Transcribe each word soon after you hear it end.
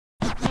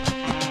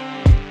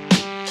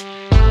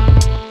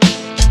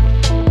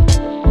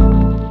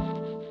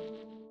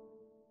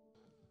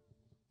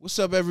What's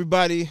up,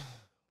 everybody?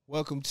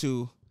 Welcome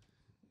to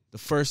the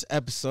first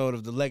episode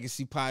of the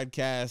Legacy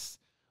Podcast,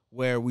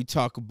 where we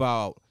talk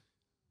about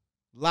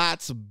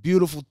lots of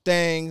beautiful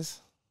things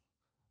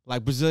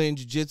like Brazilian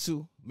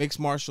Jiu-Jitsu, mixed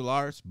martial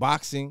arts,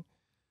 boxing.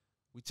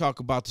 We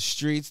talk about the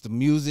streets, the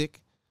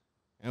music,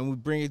 and we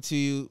bring it to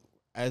you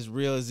as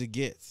real as it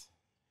gets.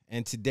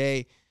 And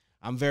today,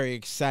 I'm very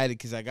excited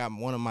because I got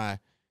one of my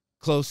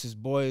closest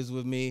boys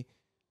with me,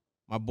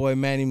 my boy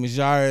MANNY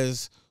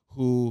MIJARES,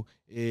 who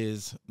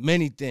is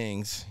many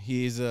things.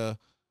 He is a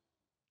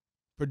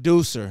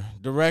producer,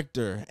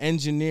 director,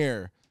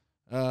 engineer,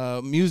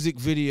 music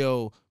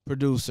video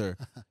producer.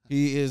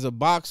 He is a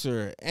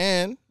boxer,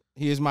 and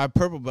he is my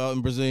purple belt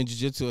in Brazilian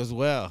Jiu-Jitsu as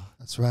well.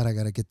 That's right. I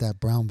got to get that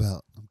brown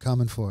belt. I'm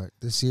coming for it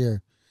this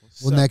year.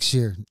 Next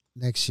year.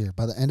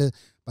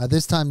 By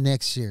this time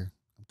next year,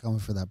 I'm coming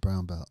for that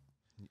brown belt.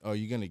 Oh,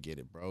 you're going to get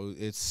it, bro.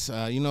 It's,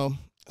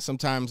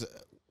 sometimes,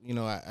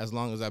 as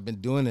long as I've been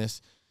doing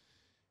this,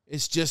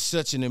 it's just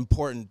such an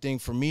important thing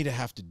for me to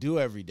have to do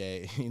every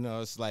day.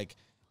 It's like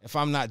if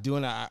I'm not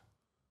doing it,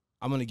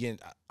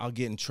 I'll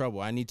get in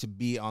trouble. I need to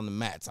be on the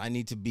mats. I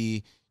need to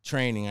be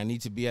training. I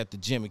need to be at the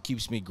gym. It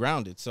keeps me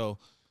grounded. So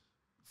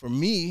for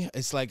me,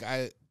 it's like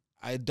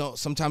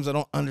sometimes I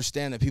don't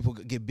understand that people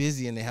get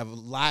busy and they have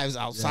lives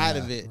outside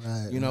of it,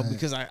 right.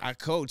 Because I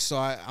coach. So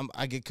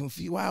I get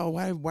confused. Wow,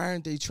 why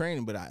aren't they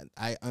training? But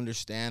I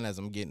understand as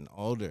I'm getting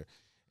older,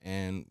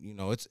 and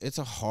it's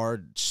a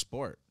hard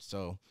sport.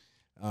 So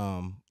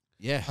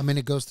yeah. I mean,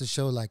 it goes to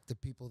show like the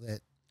people that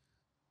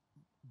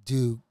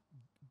do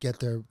get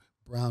their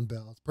brown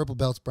belts, purple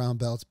belts, brown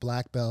belts,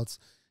 black belts,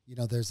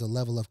 there's a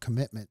level of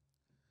commitment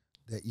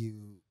that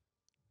you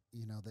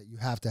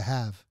have to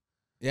have.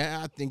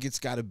 Yeah, I think it's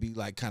got to be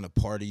like kind of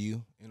part of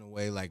you in a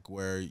way, like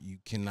where you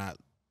cannot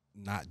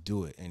not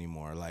do it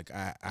anymore. Like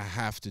I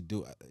have to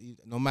do it,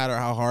 no matter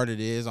how hard it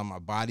is on my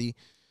body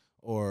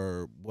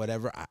or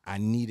whatever. I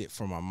need it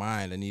for my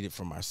mind. I need it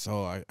for my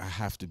soul. I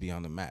have to be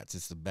on the mats.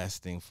 It's the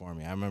best thing for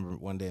me. I remember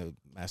one day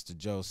Master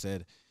Joe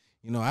said,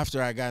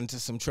 after I got into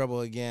some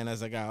trouble again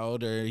as I got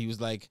older,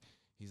 he's like,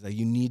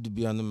 you need to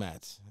be on the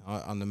mats.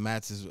 On the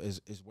mats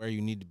is where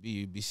you need to be.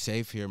 You be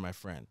safe here, my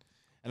friend.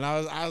 And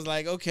I was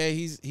like, okay,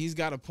 he's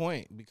got a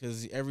point,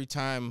 because every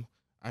time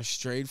I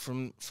strayed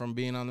from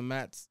being on the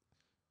mats,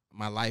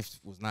 my life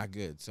was not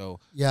good. So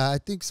yeah, I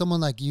think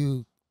someone like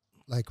you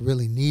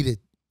really needed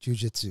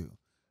jiu-jitsu,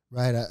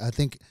 right? I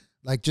think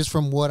just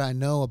from what I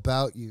know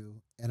about you,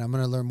 and I'm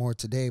going to learn more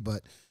today,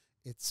 but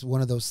it's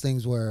one of those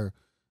things where,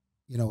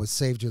 it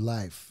saved your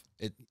life.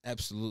 It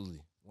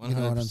absolutely. 100%. You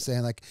know what I'm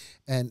saying?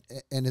 And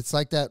it's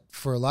like that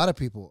for a lot of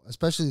people,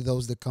 especially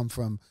those that come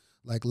from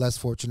less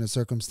fortunate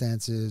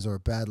circumstances or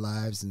bad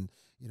lives and,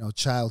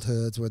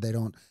 childhoods where they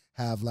don't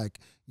have a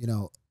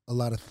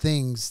lot of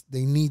things.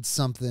 They need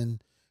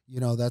something,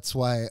 that's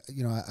why,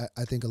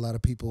 I think a lot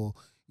of people,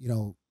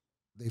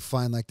 they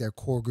find their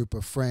core group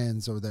of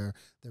friends or their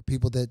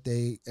people that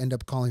they end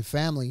up calling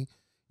family,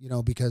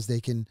 because they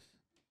can,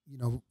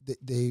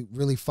 they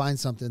really find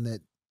something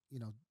that,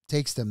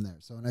 takes them there.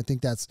 So, and I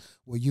think that's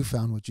what you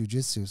found with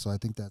jiu-jitsu. So I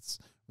think that's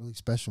really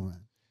special,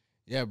 man.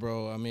 Yeah,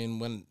 bro. I mean,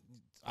 when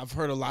I've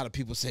heard a lot of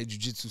people say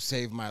jiu-jitsu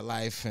saved my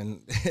life,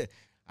 and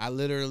I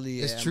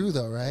literally... It's true,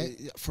 though,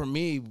 right? For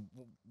me,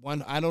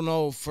 I don't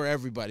know for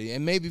everybody,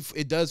 and maybe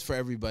it does for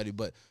everybody,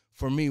 but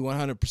for me,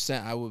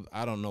 100%,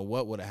 I don't know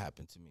what would have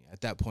happened to me at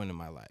that point in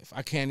my life.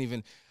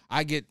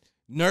 I get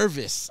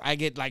nervous. I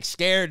get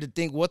scared to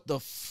think what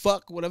the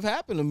fuck would have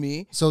happened to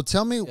me. So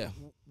tell me,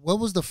 what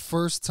was the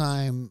first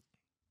time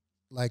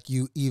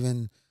you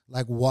even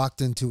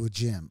walked into a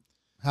gym?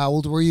 How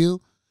old were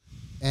you?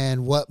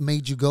 And what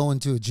made you go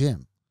into a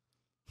gym?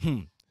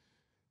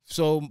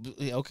 So,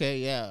 okay,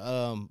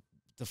 yeah.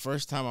 The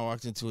first time I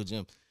walked into a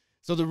gym.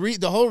 So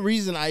the whole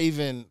reason I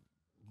even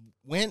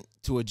went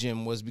to a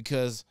gym was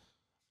because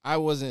I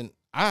was in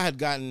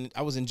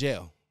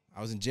jail.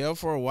 I was in jail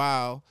for a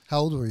while.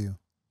 How old were you?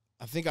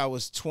 I think I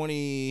was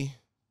 20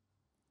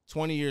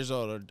 years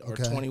old or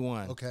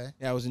 21. Okay.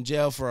 Yeah, I was in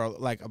jail for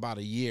about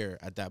a year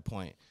at that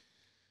point.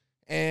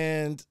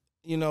 And,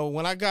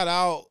 when I got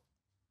out,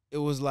 it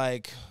was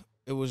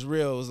it was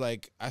real. It was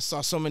I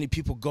saw so many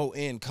people go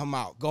in, come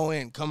out, go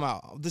in, come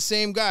out. The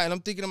same guy. And I'm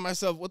thinking to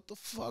myself, what the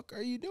fuck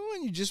are you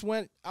doing? You just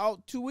went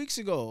out 2 weeks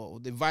ago.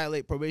 They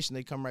violate probation.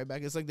 They come right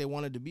back. It's like they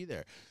wanted to be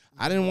there.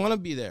 I didn't want to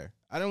be there.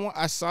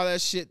 I saw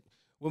that shit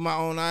with my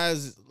own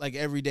eyes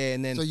every day.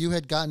 And then. So you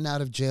had gotten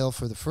out of jail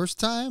for the first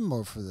time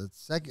or for the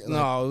second?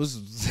 No, it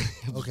was.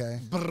 Okay.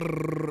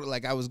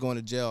 I was going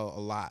to jail a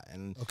lot.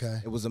 And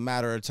it was a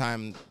matter of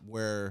time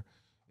where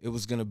it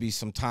was going to be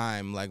some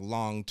time,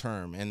 long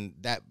term. And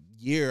that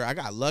year, I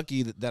got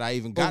lucky that I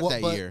even got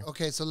that year.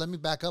 Okay, so let me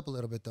back up a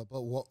little bit though.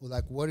 But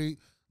what are you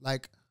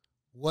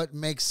what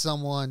makes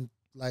someone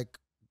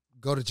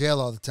go to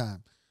jail all the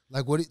time?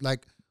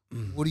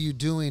 What are you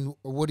doing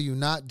or what are you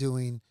not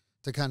doing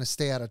to kind of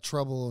stay out of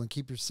trouble and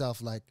keep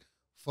yourself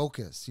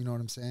focused? You know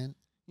what I'm saying?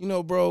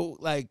 Bro,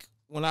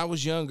 when I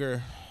was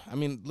younger, I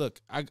mean,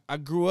 look, I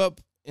grew up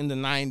in the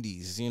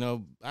 90s,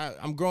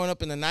 I'm growing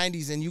up in the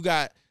 90s, and you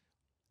got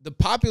the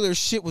popular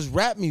shit was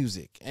rap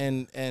music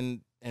and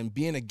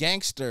being a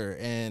gangster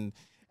and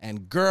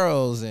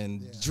girls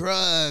and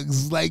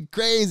drugs like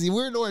crazy.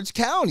 We're in Orange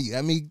County.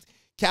 I mean,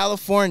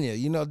 California,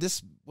 you know,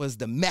 this was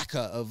the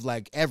mecca of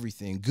like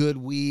everything. Good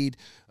weed,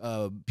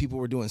 people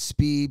were doing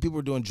speed, people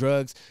were doing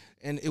drugs,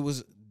 and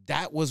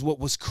that was what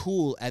was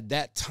cool at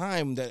that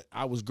time that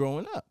I was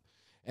growing up.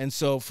 And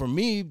so for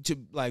me to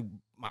like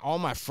all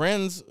my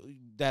friends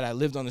that I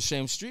lived on the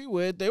same street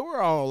with, they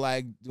were all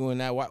like doing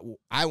that.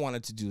 I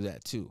wanted to do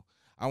that too.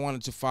 I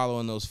wanted to follow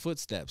in those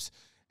footsteps.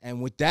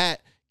 And with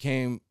that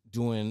came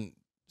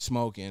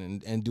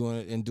smoking and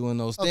doing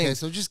those things. Okay,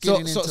 so just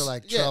getting into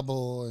like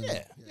trouble.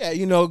 And,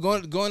 you know,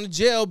 going to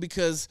jail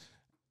because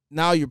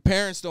now your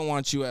parents don't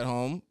want you at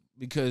home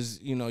because,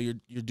 you know,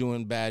 you're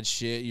doing bad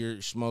shit.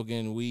 You're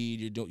smoking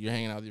weed. You're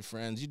hanging out with your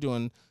friends. You're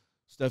doing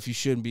stuff you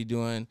shouldn't be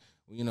doing,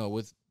 you know,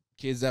 with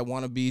kids that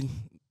want to be,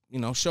 you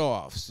know,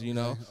 show-offs, you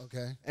know.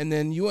 Okay. And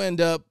then you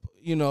end up,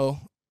 you know,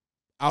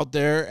 out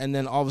there, and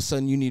then all of a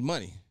sudden you need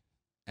money.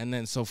 And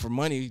then so for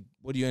money,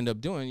 what do you end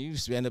up doing? You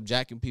just end up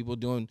jacking people,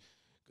 doing,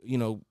 you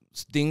know,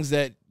 things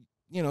that,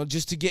 you know,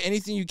 just to get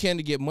anything you can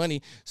to get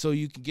money so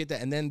you can get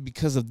that. And then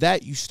because of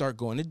that, you start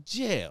going to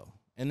jail.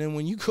 And then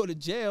when you go to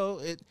jail,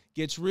 it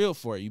gets real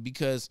for you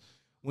because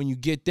when you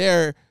get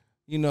there,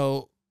 you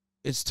know,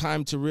 it's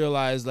time to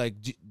realize, like,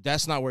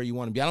 that's not where you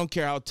want to be. I don't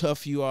care how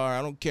tough you are.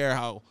 I don't care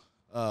how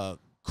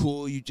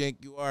cool you think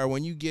you are.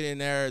 When you get in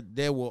there,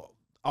 they will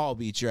all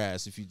beat your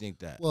ass if you think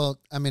that. Well,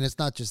 I mean, it's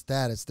not just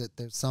that. It's that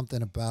there's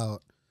something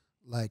about,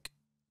 like,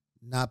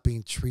 not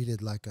being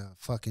treated like a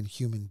fucking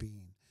human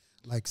being.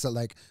 Like, so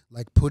like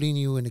putting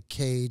you in a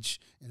cage,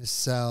 in a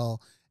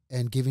cell,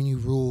 and giving you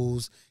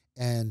rules,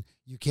 and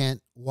you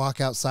can't walk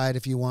outside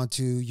if you want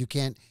to. You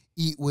can't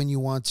eat when you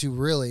want to,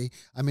 really.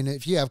 I mean,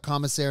 if you have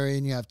commissary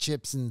and you have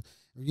chips and,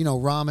 you know,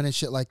 ramen and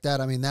shit like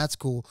that, I mean, that's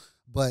cool.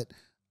 But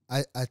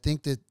I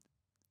think that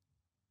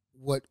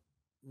what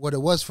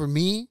it was for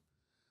me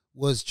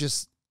was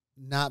just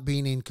not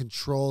being in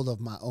control of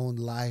my own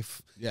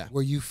life. Yeah.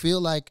 Where you feel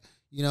like,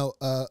 you know,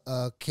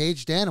 a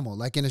caged animal,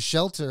 like in a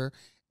shelter,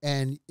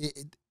 and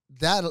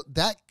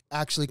that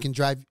actually can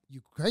drive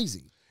you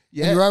crazy.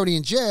 Yeah, and you're already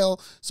in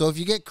jail. So if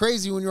you get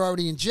crazy when you're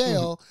already in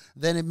jail,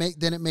 then it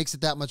makes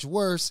it that much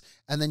worse.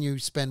 And then you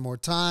spend more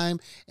time,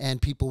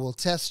 and people will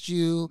test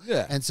you.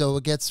 Yeah, and so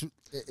it gets.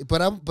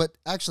 But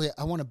actually,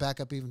 I want to back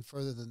up even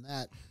further than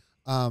that.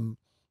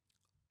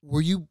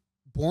 Were you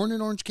born in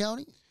Orange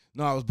County?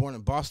 No, I was born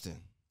in Boston.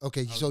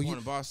 Okay, I was born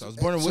in Boston. I was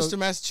born in Worcester,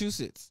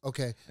 Massachusetts.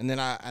 Okay, and then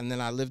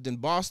I lived in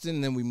Boston.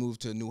 And then we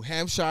moved to New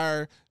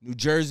Hampshire, New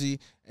Jersey,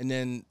 and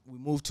then we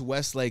moved to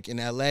Westlake in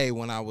L.A.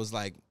 when I was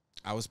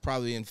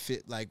probably in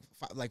like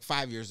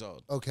 5 years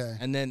old. Okay,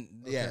 and then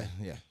okay.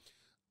 yeah.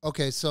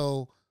 Okay,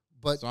 so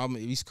I'm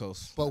East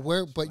Coast.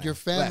 But your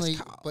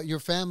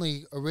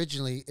family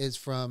originally is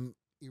from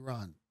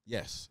Iran.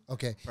 Yes.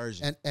 Okay.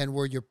 Persian. And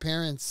were your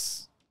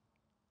parents?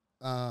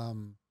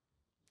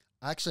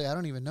 Actually, I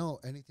don't even know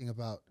anything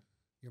about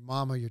your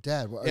mom or your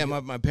dad. Yeah,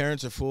 my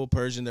parents are full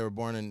Persian. They were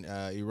born in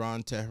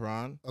Iran,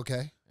 Tehran.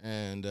 Okay.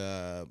 And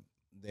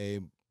they,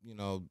 you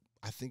know,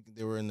 I think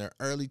they were in their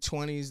early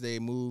 20s. They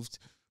moved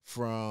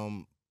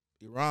from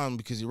Iran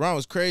because Iran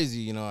was crazy.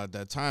 You know, at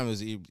that time, it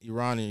was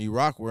Iran and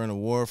Iraq were in a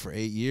war for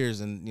 8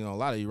 years, and you know, a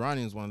lot of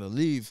Iranians wanted to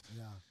leave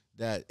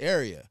that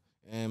area.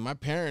 And my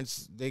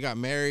parents, they got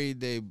married.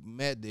 They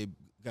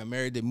got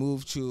married. They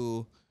moved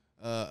to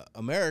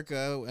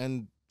America,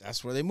 and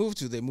that's where they moved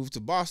to. They moved to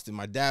Boston.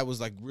 My dad was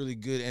like really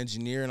good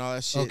engineer and all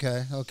that shit.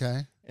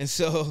 Okay. And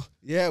so,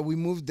 yeah, we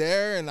moved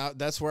there, and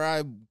that's where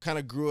I kind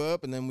of grew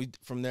up. And then we,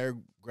 from there,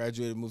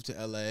 graduated, moved to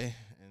L.A.,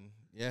 and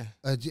yeah.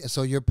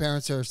 So your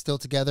parents are still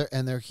together,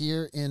 and they're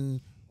here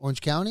in Orange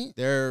County?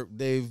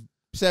 They've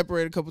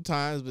separated a couple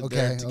times, but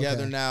they're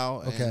together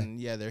now. Okay. And,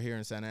 yeah, they're here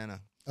in Santa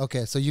Ana.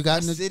 Okay, so you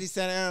got in the city,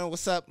 Santa Ana,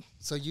 what's up?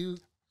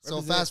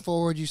 So fast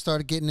forward, you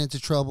started getting into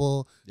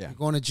trouble. Yeah. You're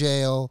going to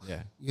jail.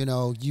 Yeah. You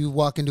know, you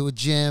walk into a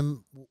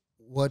gym.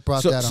 What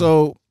brought that on?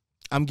 So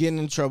I'm getting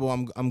in trouble.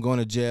 I'm going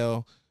to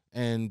jail.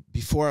 And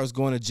before I was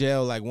going to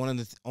jail, like one of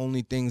the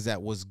only things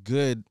that was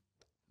good,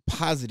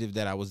 positive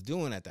that I was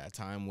doing at that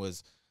time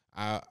was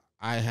I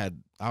had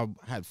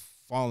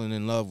fallen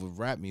in love with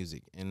rap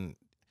music. And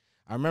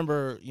I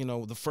remember, you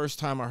know, the first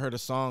time I heard a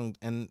song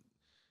and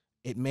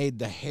it made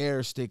the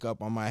hair stick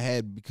up on my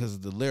head because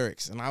of the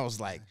lyrics. And I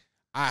was like,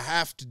 I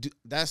have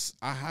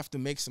to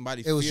make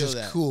somebody feel that. It was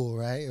just cool,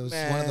 right? It was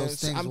one of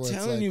those things. I'm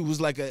telling you, it was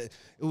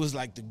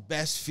like the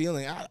best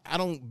feeling. I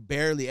don't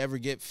barely ever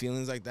get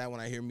feelings like that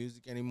when I hear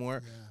music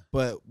anymore. Yeah.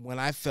 But when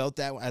I felt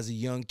that as a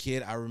young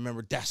kid, I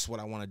remember that's what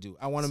I want to do.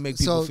 I want to make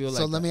people feel like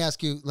that. So let me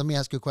ask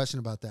you a question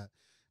about that,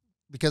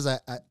 because I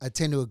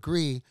tend to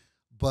agree,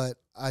 but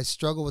I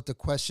struggle with the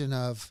question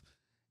of,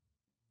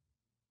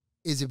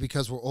 is it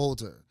because we're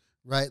older?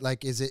 Right?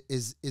 Like, is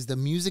the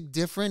music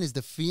different? Is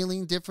the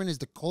feeling different? Is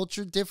the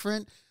culture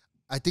different?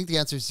 I think the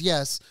answer is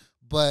yes,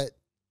 but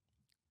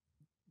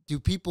do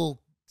people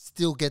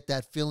still get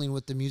that feeling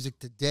with the music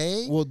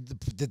today? Well,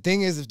 the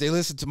thing is, if they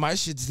listen to my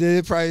shit,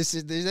 they probably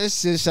say that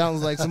shit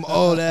sounds like some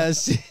old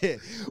ass shit.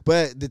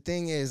 But the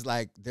thing is,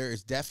 like, there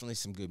is definitely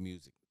some good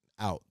music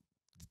out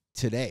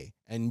today,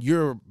 and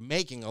you're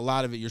making a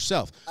lot of it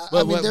yourself.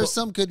 I mean, there's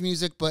some good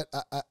music, but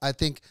I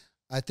think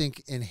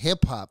in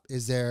hip hop,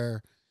 is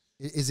it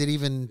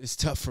even? It's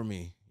tough for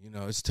me. You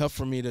know, it's tough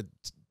for me to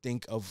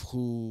think of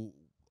who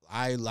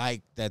I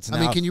like. I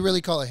mean, can you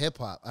really call it hip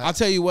hop? I'll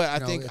tell you what.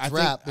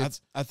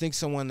 I think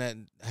someone that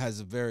has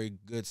a very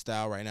good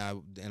style right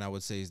now, and I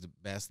would say is the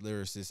best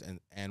lyricist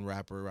and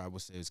rapper, I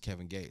would say, is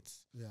Kevin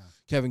Gates. Yeah,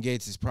 Kevin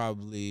Gates is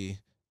probably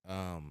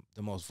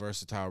the most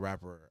versatile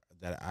rapper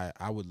that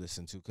I would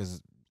listen to,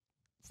 because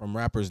from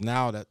rappers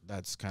now,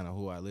 that's kind of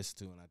who I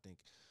listen to, and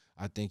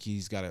I think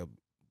he's got a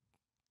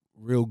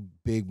real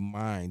big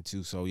mind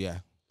too. So yeah,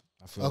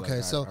 I feel okay.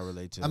 like So I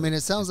relate to. I mean,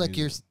 it sounds like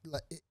music.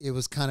 it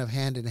was kind of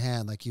hand in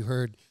hand. Like you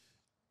heard,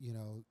 you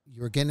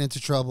were getting into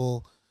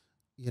trouble.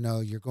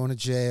 You're going to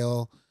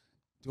jail,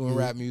 doing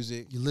rap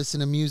music. You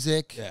listen to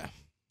music. Yeah.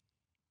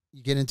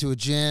 You get into a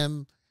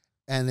gym,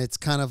 and it's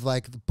kind of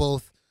like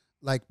both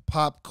like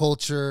pop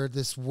culture.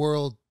 This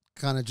world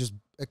kind of just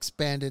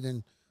expanded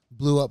and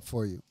blew up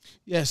for you.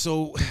 Yeah,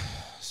 so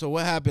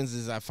what happens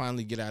is I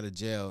finally get out of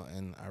jail,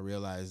 and I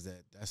realize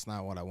that that's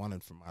not what I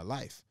wanted for my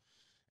life.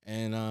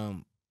 And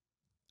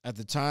at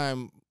the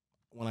time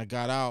when I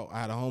got out,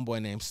 I had a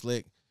homeboy named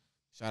Slick.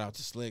 Shout out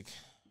to Slick,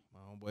 my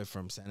homeboy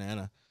from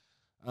Santa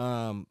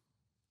Ana.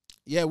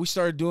 Yeah, we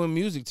started doing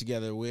music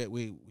together.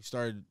 We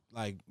started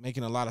like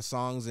making a lot of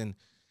songs, and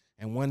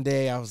one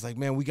day I was like,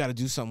 man, we got to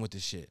do something with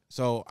this shit.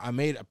 So I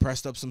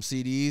pressed up some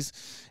CDs,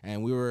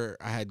 and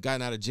I had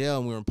gotten out of jail,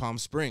 and we were in Palm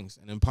Springs.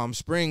 And in Palm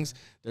Springs,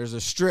 there's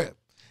a strip.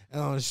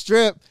 And on the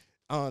strip,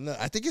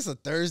 I think it's a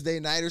Thursday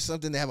night or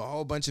something, they have a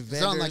whole bunch of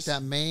vendors. It's on like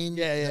that main?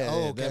 Yeah.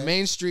 Oh, okay. That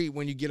main street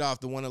when you get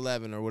off the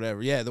 111 or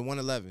whatever. Yeah, the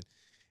 111.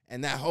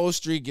 And that whole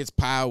street gets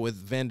piled with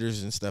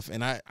vendors and stuff.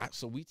 And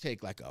so we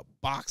take like a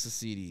box of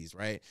CDs,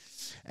 right?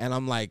 And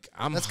I'm like,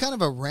 that's kind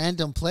of a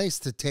random place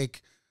to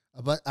take.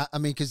 But I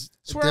mean, because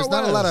there's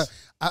not a lot of,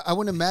 I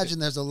wouldn't imagine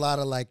there's a lot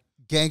of like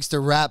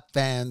gangster rap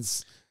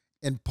fans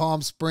in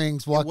Palm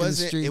Springs walking the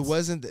streets. It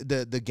wasn't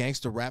the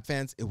gangster rap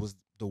fans. It was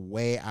the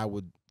way I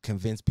would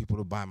convince people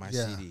to buy my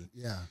CD.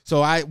 Yeah.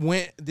 So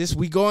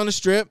we go on the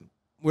strip.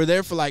 We're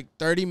there for like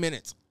 30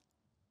 minutes.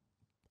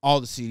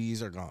 All the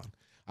CDs are gone.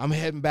 I'm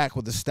heading back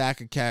with a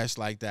stack of cash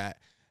like that,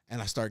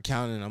 and I start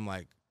counting, and I'm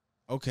like,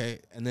 okay.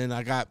 And then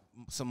I got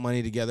some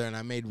money together, and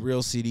I made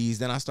real CDs.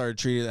 Then I started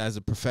treating it as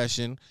a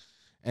profession.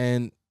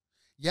 And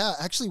yeah,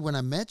 actually, when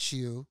I met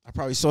you, I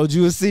probably sold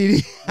you a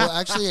CD. Well,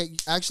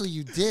 actually,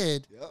 you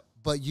did. Yep.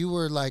 But you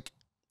were like,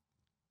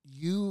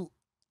 you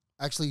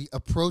actually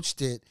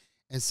approached it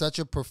in such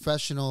a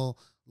professional,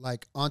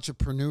 like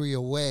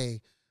entrepreneurial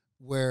way,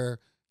 where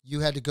you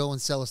had to go and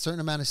sell a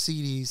certain amount of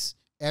CDs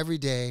every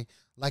day,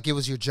 like it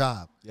was your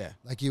job. Yeah.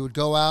 Like you would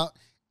go out,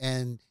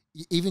 and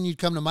even you'd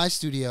come to my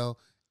studio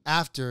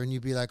after, and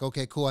you'd be like,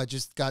 okay, cool, I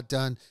just got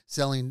done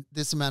selling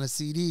this amount of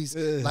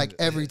CDs, like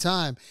every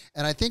time.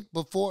 And I think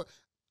before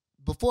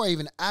I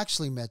even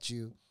actually met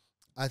you,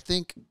 I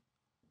think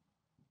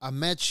I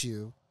met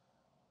you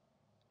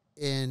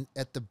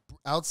at the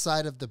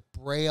outside of the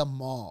Brea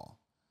Mall.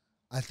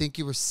 I think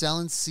you were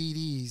selling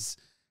CDs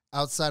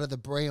outside of the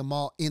Brea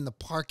Mall in the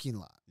parking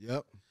lot.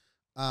 Yep.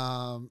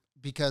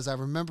 Because I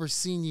remember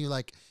seeing you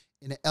like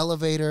in an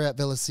elevator at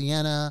Villa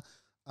Siena.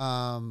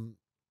 And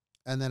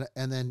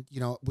then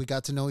we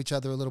got to know each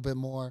other a little bit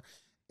more,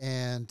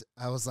 and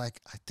I was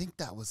like, I think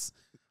that was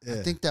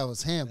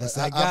him. That's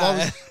But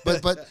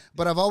that guy.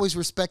 but I've always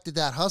respected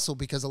that hustle,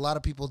 because a lot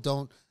of people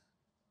don't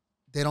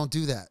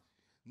do that.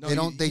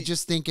 No, They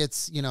just think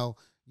it's,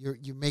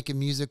 you're making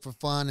music for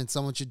fun, and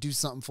someone should do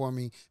something for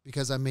me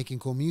because I'm making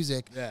cool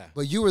music. Yeah.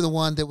 But you were the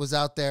one that was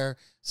out there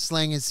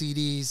slanging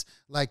CDs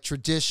like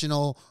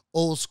traditional,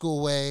 old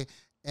school way.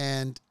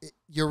 And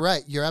you're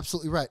right. You're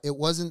absolutely right. It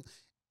wasn't.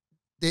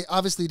 They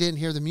obviously didn't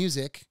hear the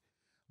music,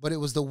 but it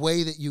was the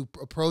way that you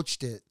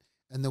approached it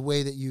and the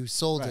way that you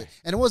sold it.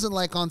 And it wasn't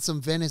like on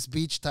some Venice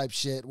Beach type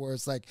shit where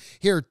it's like,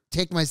 here,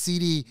 take my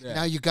CD. Yeah.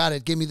 Now you got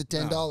it. Give me the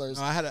 $10. No,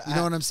 you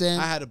know what I'm saying?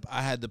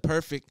 I had the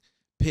perfect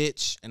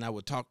pitch, and I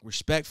would talk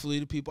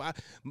respectfully to people. I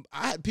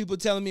had people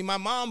telling me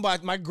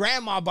my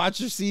grandma bought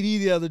your CD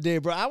the other day,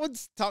 bro. I would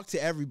talk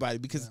to everybody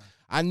because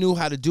I knew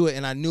how to do it,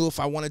 and I knew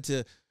if I wanted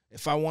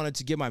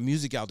to get my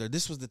music out there,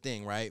 this was the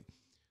thing, right?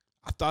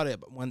 I thought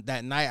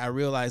that night I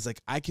realized,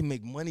 like, I can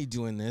make money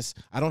doing this.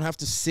 I don't have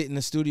to sit in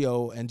the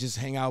studio and just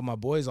hang out with my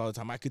boys all the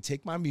time. I could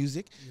take my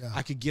music,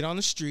 I could get on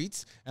the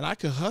streets, and I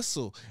could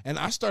hustle. And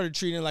I started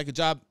treating it like a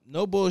job.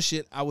 No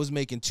bullshit. I was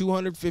making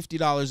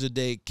 $250 a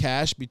day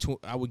cash.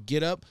 I would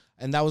get up,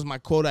 and that was my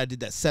quota. I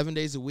did that 7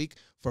 days a week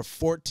for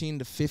 14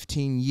 to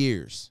 15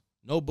 years.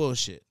 No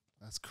bullshit.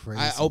 That's crazy.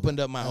 I opened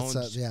up my own.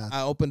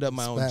 I opened up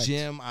my own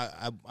gym.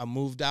 I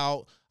moved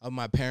out of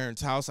my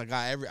parents' house.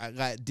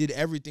 I did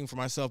everything for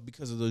myself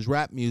because of those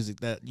rap music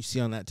that you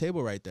see on that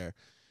table right there.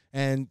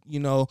 And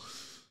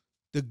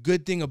the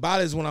good thing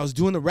about it is when I was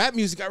doing the rap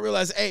music, I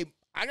realized, hey,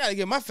 I got to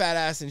get my fat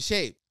ass in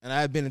shape. And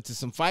I had been into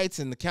some fights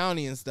in the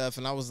county and stuff.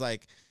 And I was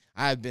like,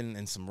 I had been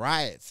in some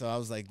riots. So I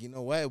was like, you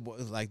know what?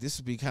 Like, this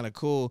would be kind of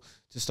cool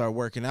to start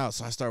working out.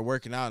 So I started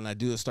working out, and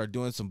I start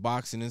doing some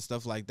boxing and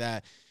stuff like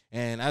that.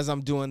 And as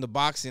I'm doing the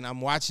boxing,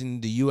 I'm watching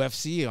the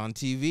UFC on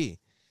TV.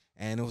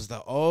 And it was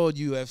the old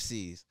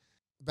UFCs.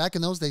 Back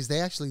in those days, they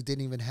actually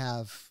didn't even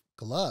have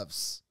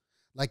gloves.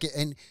 Like,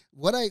 and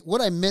what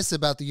I miss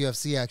about the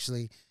UFC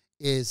actually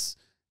is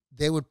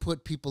they would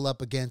put people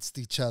up against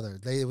each other.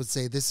 They would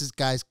say, this is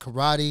guy's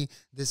karate,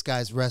 this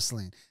guy's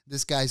wrestling,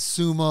 this guy's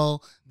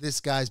sumo,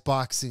 this guy's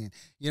boxing.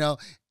 You know,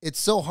 it's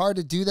so hard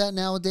to do that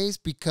nowadays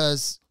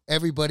because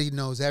everybody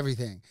knows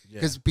everything.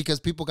 Because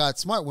people got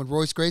smart. When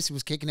Royce Gracie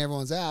was kicking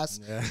everyone's ass,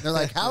 they're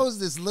like, how is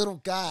this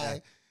little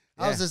guy,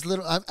 how is this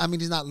little, I mean,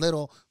 he's not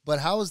little, but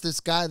how is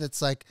this guy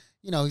that's like,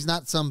 you know, he's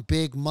not some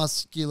big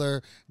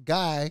muscular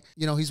guy.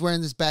 You know, he's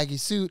wearing this baggy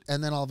suit,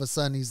 and then all of a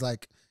sudden he's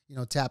like, you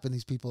know, tapping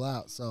these people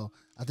out. So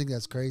I think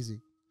that's crazy.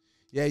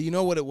 Yeah, you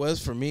know what it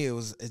was for me? It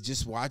was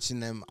just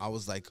watching them. I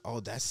was like, oh,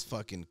 that's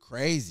fucking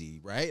crazy,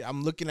 right?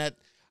 I'm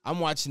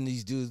watching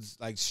these dudes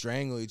like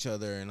strangle each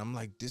other, and I'm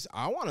like,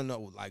 I want to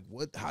know, like,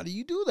 how do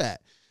you do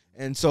that?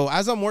 And so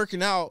as I'm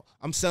working out,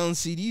 I'm selling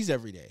CDs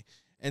every day.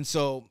 And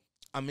so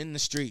I'm in the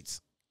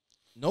streets.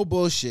 No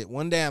bullshit.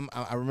 One day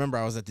I remember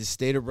I was at this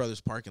Stater Brothers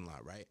parking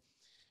lot, right?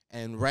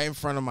 And right in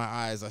front of my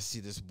eyes, I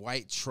see this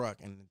white truck,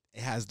 and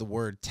it has the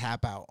word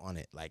tap out on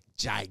it, like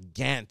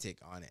gigantic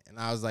on it. And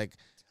I was like,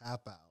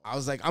 tap out. I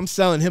was like, I'm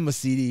selling him a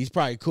CD. He's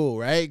probably cool,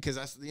 right? Because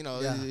that's, you know,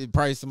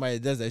 probably somebody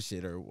that does that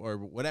shit or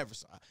whatever.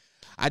 So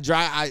I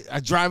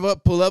drive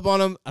up, pull up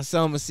on him. I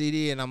sell him a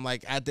CD, and I'm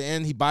like, at the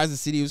end, he buys the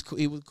CD.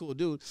 He was a cool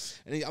dude.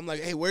 And I'm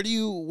like, hey, where do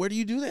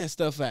you do that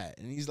stuff at?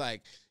 And he's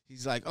like,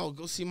 oh,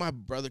 go see my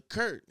brother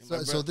Kurt.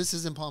 So this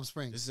is in Palm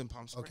Springs? This is in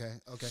Palm Springs.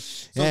 Okay.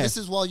 So this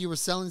is while you were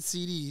selling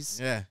CDs.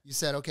 Yeah. You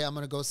said, okay, I'm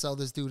going to go sell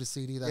this dude a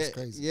CD. That's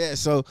crazy. Yeah,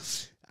 so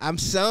I'm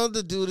selling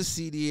the dude a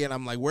CD, and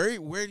I'm like, where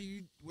do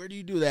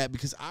you do that?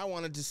 Because I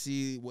wanted to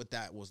see what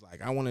that was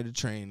like. I wanted to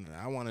train.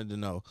 I wanted to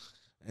know.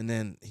 And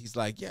then he's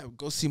like, yeah,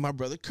 go see my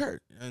brother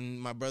Kurt.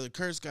 And my brother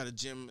Kurt's got a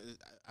gym.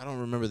 I don't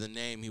remember the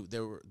name.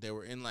 They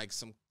were in like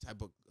some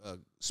type of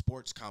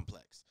sports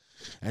complex.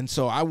 And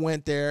so I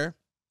went there.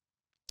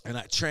 And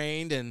I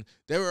trained, and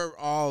they were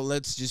all,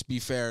 let's just be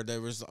fair,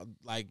 there was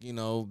like, you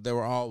know, they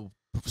were all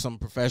some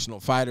professional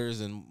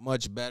fighters and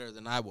much better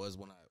than I was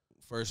when I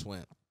first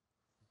went.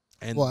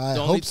 And well, I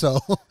hope so.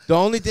 The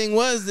only thing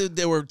was that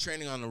they were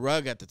training on the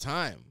rug at the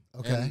time.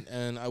 Okay.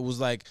 And I was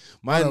like,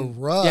 on a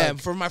rug? Yeah,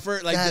 for my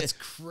first, like. That's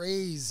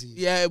crazy.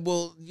 Yeah,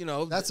 well, you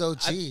know. That's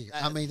OG.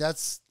 I mean,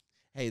 that's.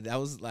 Hey, that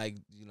was like,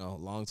 you know, a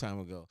long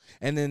time ago.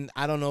 And then,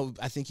 I don't know,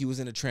 I think he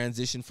was in a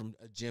transition from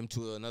a gym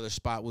to another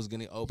spot was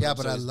going to open. Yeah,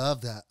 but I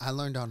love that. I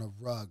learned on a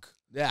rug.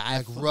 Yeah.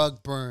 Like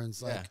rug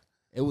burns. Yeah. Like.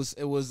 It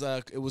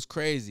was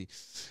crazy.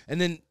 And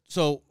then,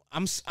 so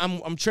I'm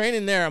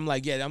training there. I'm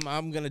like, yeah,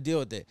 I'm going to deal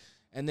with it.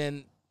 And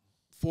then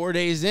 4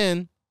 days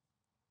in,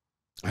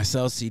 I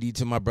sell CD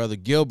to my brother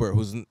Gilbert,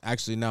 who's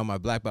actually now my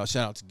black belt.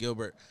 Shout out to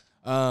Gilbert.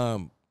 Yeah,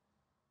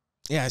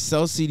 I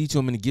sell CD to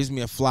him, and he gives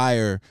me a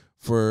flyer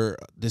for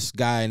this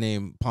guy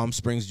named Palm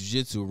Springs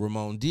Jiu-Jitsu,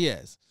 Ramon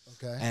Diaz.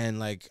 Okay. And,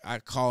 like, I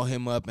call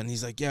him up, and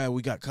he's like, yeah,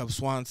 we got Cub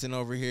Swanson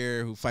over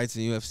here who fights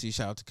in the UFC.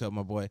 Shout out to Cub,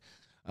 my boy.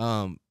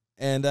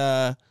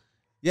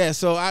 Yeah,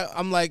 so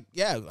I'm like,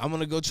 yeah, I'm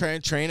going to go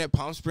train at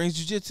Palm Springs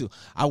Jiu-Jitsu.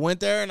 I went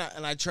there,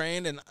 and I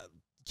trained, and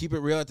keep it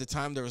real, at the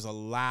time, there was a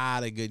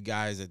lot of good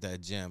guys at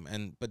that gym,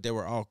 but they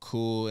were all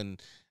cool, and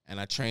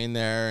I trained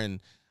there, and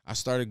I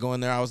started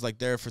going there. I was like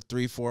there for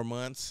 3-4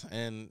 months,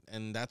 and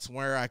that's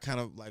where I kind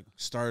of like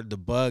started, the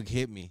bug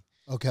hit me.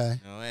 Okay.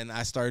 You know, and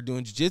I started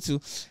doing jiu-jitsu,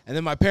 and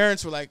then my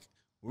parents were like,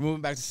 we're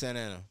moving back to Santa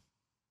Ana.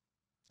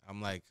 I'm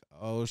like,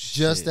 oh shit.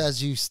 Just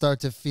as you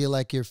start to feel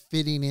like you're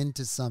fitting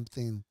into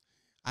something.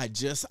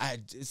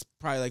 It's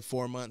probably like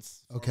 4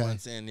 months. 4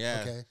 months in,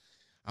 yeah. Okay.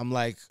 I'm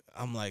like,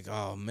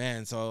 oh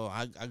man. So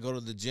I go to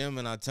the gym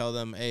and I tell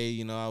them, hey,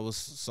 you know, I was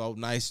so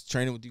nice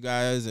training with you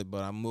guys,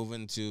 but I'm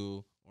moving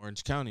to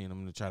Orange County, and I'm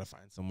going to try to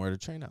find somewhere to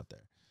train out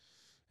there.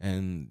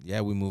 And yeah,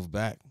 we moved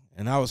back,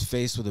 and I was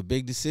faced with a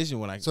big decision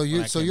when I. So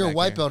you're a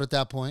white belt at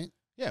that point.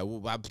 Yeah,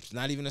 well, I'm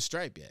not even a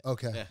stripe yet.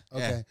 Okay, yeah,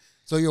 okay. Yeah.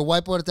 So you're a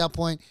white belt at that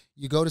point.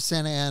 You go to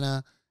Santa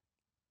Ana,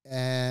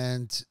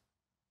 and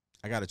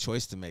I got a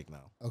choice to make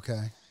now.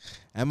 Okay.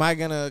 Am I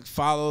gonna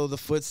follow the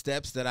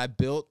footsteps that I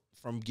built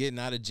from getting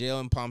out of jail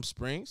in Palm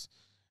Springs,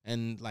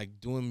 and like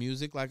doing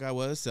music like I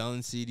was, selling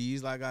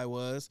CDs like I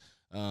was,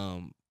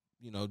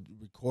 you know,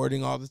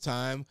 recording all the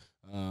time,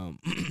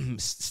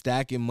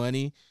 stacking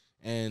money,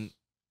 and,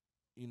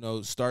 you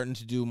know, starting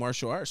to do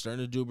martial arts,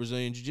 starting to do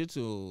Brazilian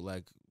Jiu-Jitsu.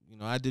 Like, you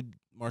know, I did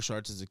martial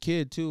arts as a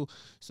kid too.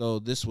 So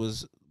this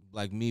was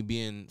like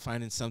me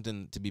finding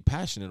something to be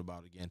passionate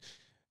about again.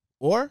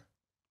 Or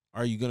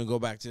are you going to go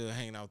back to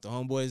hanging out with the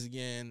homeboys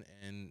again,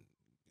 and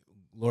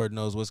Lord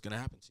knows what's going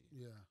to happen to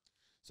you. Yeah.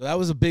 So that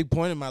was a big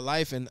point in my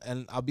life. And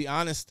I'll be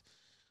honest,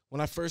 when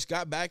I first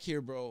got back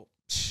here, bro,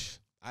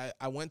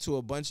 I went to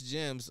a bunch of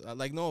gyms.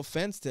 Like, no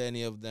offense to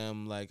any of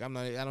them. Like, I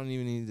don't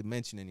even need to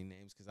mention any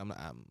names because I'm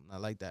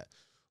not like that.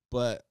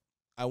 But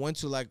I went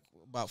to like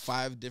about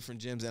 5 different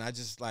gyms, and I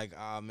just like,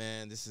 oh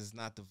man, this is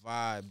not the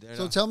vibe.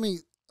 So tell me,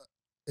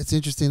 it's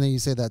interesting that you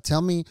say that.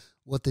 Tell me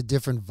what the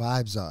different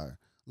vibes are.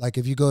 Like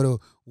if you go to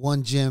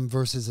one gym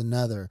versus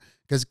another,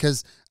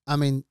 because I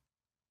mean,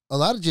 a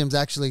lot of gyms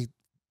actually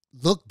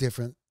look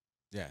different.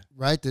 Yeah.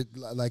 Right.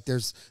 Like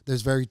there's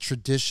very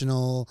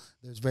traditional.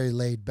 There's very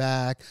laid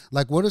back.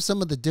 Like, what are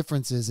some of the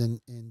differences in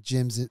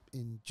gyms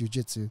in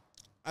jiu-jitsu?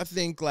 I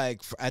think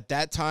like at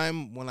that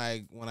time when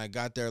I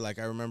got there, like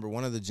I remember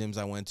one of the gyms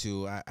I went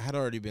to, I had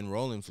already been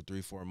rolling for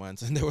 3-4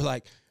 months, and they were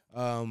like,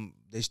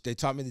 they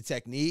taught me the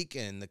technique,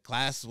 and the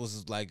class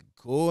was like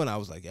cool, and I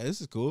was like, yeah,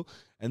 this is cool.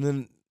 And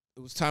then it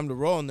was time to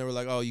roll, and they were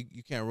like, oh,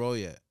 you can't roll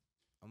yet.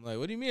 I'm like,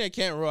 what do you mean I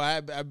can't roll?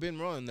 I've been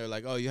rolling. They're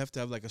like, oh, you have to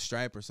have like a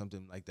stripe or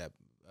something like that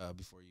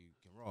before you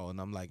can roll.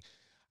 And I'm like,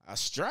 a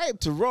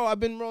stripe to roll?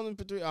 I've been rolling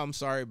for 3. Oh, I'm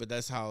sorry, but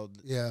that's how.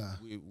 Yeah.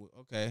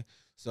 Okay.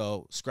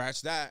 So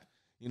scratch that.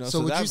 You know.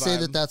 So would you say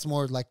vibe, that that's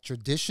more like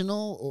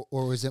traditional,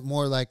 or is it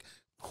more like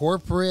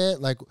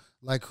corporate? Like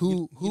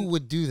who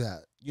would do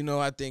that? You know,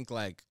 I think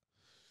like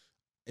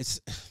it's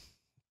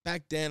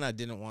back then I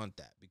didn't want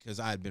that because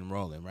I had been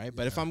rolling, right?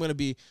 But if I'm not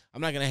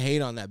gonna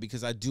hate on that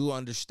because I do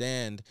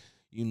understand,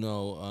 you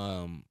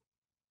know,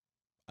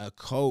 a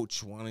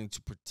coach wanting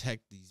to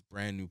protect these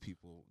brand new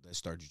people that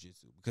start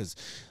jiu-jitsu, because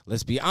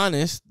let's be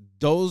honest,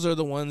 those are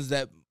the ones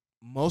that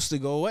mostly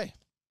go away.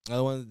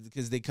 The ones,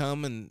 because they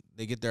come and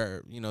they get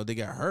they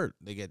get hurt,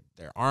 they get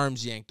their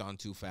arms yanked on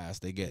too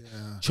fast, they get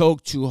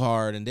choked too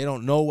hard, and they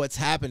don't know what's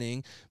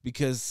happening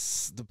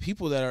because the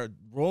people that are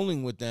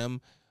rolling with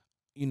them,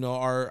 you know,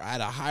 are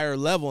at a higher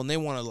level, and they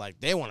want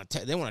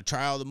to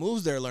try all the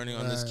moves they're learning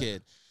on this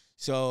kid.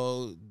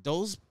 So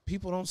those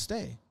people don't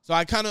stay. So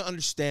I kind of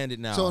understand it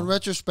now. So in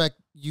retrospect,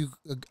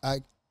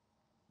 I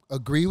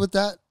agree with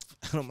that.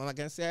 I'm not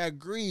gonna say I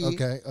agree.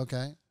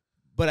 Okay.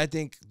 But I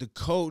think the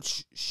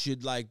coach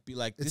should be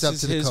like, it's up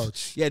to the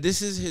coach. Yeah,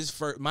 this is his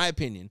first. My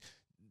opinion.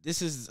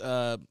 This is,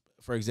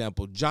 for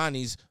example,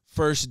 Johnny's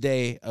first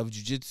day of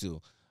jiu-jitsu.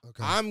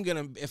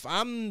 Okay. If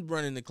I'm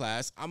running the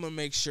class, I'm gonna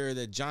make sure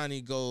that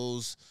Johnny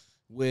goes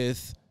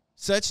with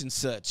such and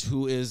such,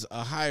 who is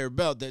a higher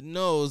belt, that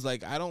knows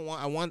like I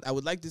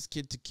would like this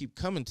kid to keep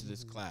coming to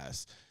this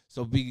class.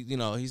 So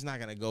he's not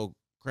gonna go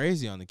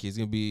crazy on the kid. He's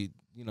gonna be,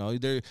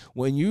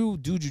 when you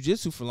do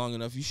jiu-jitsu for long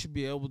enough, you should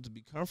be able to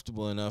be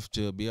comfortable enough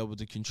to be able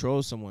to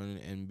control someone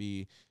and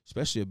be,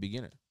 especially a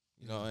beginner,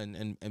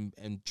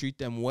 and treat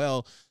them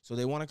well so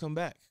they want to come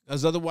back.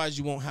 Because otherwise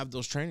you won't have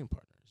those training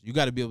partners. You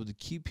got to be able to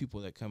keep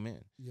people that come in.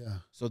 Yeah.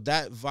 So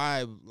that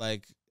vibe,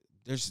 like,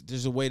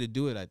 there's a way to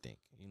do it, I think,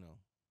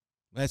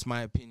 That's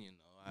my opinion,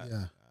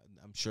 though.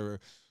 I'm sure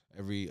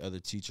every other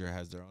teacher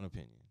has their own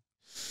opinion.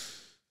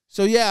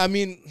 So, yeah, I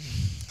mean,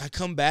 I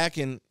come back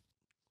and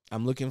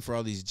I'm looking for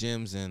all these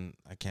gyms, and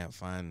I can't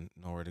find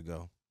nowhere to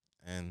go.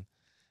 And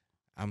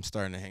I'm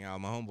starting to hang out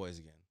with my homeboys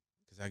again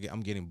because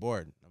I'm getting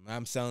bored.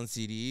 I'm selling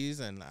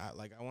CDs, and I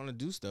want to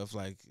do stuff.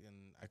 And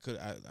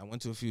I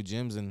went to a few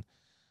gyms, and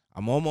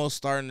I'm almost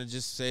starting to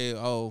just say,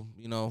 oh,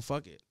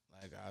 fuck it.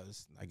 Like,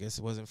 I guess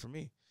it wasn't for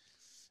me.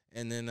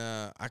 And then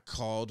I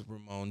called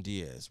Ramon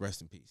Diaz.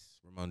 Rest in peace,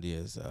 Ramon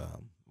Diaz.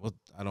 Well,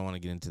 I don't want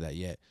to get into that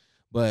yet.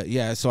 But,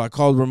 yeah, so I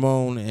called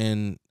Ramon,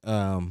 and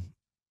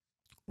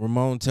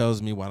Ramon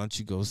tells me, why don't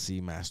you go see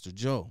Master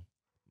Joe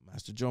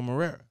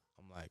Moreira?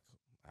 I'm like,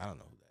 I don't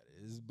know who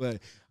that is.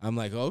 But I'm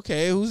like,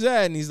 okay, who's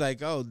that? And he's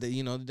like, oh,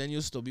 then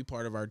you'll still be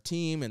part of our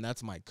team, and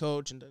that's my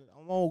coach. And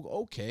I'm like,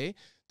 okay,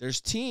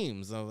 there's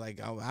teams. I'm like,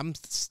 I'm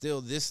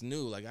still this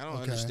new. Like, I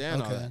don't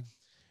understand all that.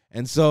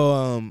 And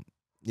so,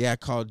 I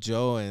called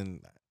Joe,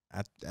 and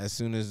as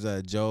soon as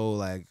Joe,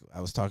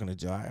 I was talking to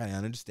Joe, I didn't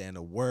understand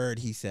a word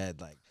he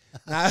said. Like,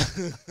 I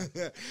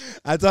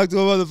talked to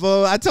him on the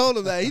phone. I told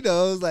him that, it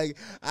was like,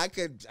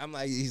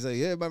 he's like,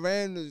 yeah, my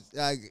man,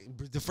 like,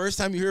 the first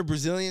time you hear a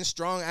Brazilian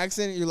strong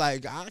accent, you're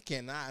like, I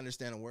cannot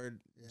understand a word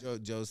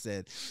Joe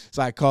said.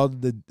 So I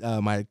called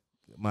my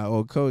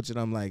old coach, and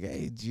I'm like,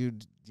 hey, do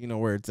you know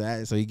where it's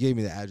at? So he gave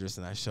me the address,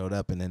 and I showed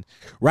up, and then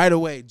right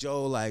away,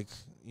 Joe,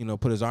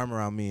 put his arm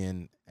around me,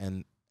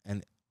 and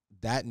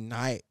that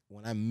night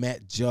when I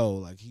met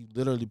Joe, he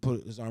literally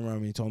put his arm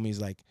around me and told me,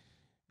 he's like,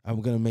 I'm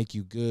gonna make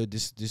you good.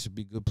 This would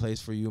be a good place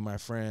for you, my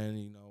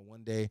friend.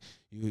 One day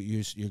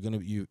you're gonna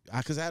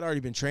because I had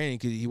already been training,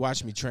 because he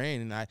watched me train,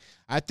 and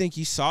I think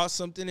he saw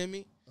something in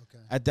me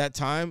at that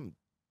time,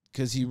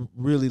 because he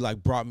really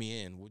brought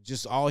me in.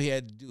 Just all he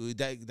had to do,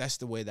 that's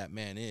the way that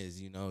man is.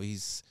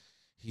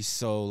 He's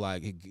so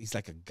he's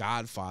like a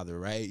godfather,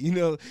 right?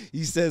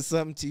 He says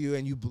something to you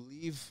and you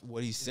believe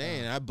what he's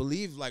saying. And I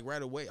believe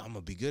right away, I'm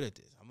gonna be good at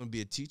this. I'm gonna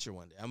be a teacher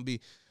one day. I'm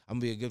gonna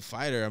be a good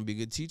fighter. I'm gonna be a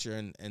good teacher.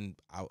 And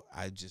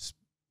I just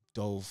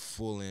dove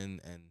full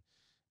in,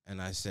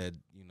 and I said,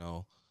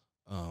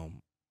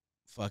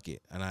 fuck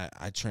it. And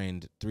I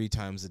trained 3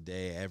 times a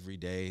day, every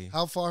day.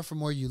 How far from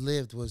where you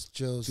lived was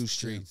Joe's 2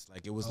 streets. gym?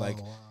 It was wow.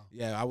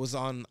 Yeah, I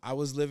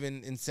was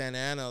living in Santa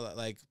Ana,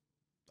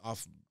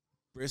 off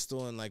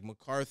Bristol and like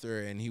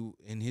MacArthur, and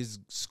his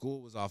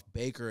school was off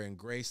Baker and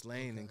Grace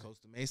Lane in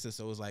Costa Mesa.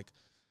 So it was like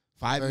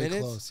 5 Very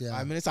minutes. close, yeah.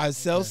 5 minutes. I'd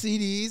sell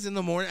CDs in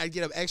the morning. I'd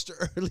get up extra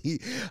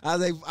early. I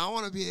was like, I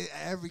want to be in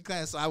every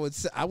class. So I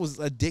was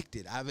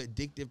addicted. I have an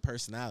addictive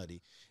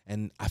personality,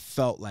 and I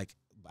felt like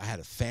I had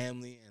a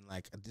family, and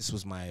like this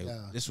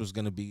was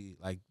gonna be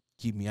like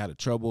keep me out of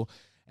trouble,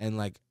 and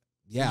like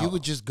you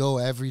would just go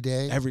every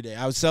day. Every day,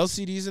 I would sell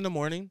CDs in the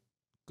morning,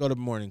 go to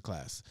morning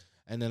class.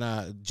 And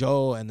then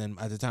Joe, and then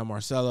at the time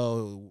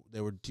Marcelo, they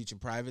were teaching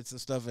privates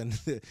and stuff, and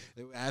they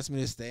would ask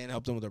me to stay and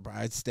help them with their.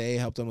 I'd stay,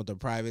 help them with their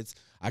privates.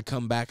 I'd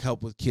come back,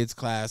 help with kids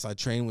class. I'd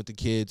train with the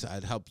kids.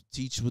 I'd help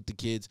teach with the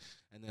kids,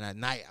 and then at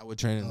night I would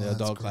train in the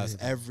adult class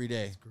every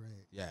day. That's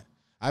great. Yeah,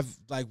 I've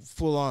like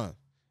full on.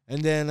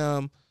 And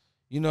then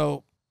you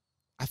know,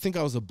 I think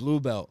I was a blue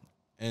belt,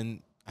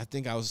 and I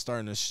think I was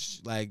starting to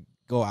like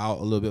go out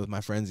a little bit with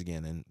my friends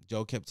again. And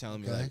Joe kept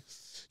telling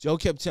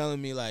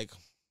me like.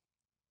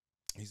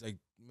 He's like,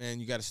 man,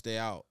 you got to stay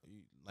out,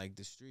 like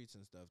the streets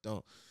and stuff.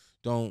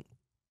 Don't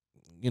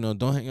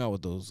hang out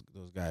with those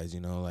guys. You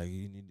know, like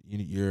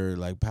you're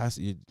like past,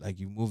 like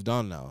you moved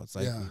on now. It's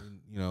like,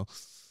 you know,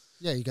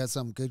 yeah, you got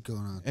something good going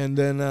on. And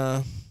then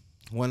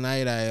one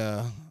night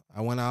I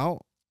went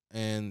out,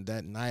 and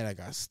that night I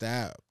got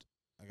stabbed.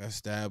 I got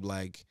stabbed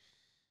like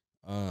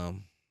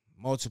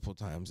multiple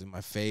times in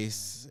my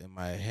face, in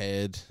my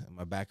head, in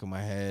my back of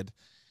my head,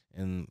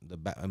 in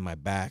my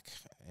back,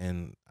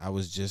 and I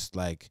was just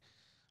like.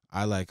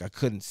 I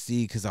couldn't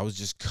see because I was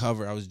just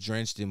covered. I was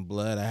drenched in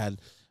blood.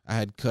 I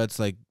had cuts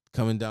like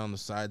coming down the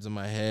sides of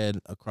my head,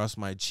 across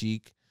my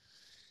cheek,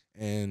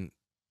 and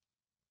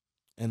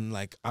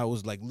like I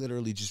was like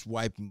literally just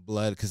wiping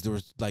blood because there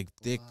was like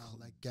thick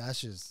like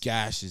gashes.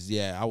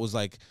 Yeah, I was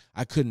like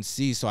I couldn't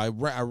see, so I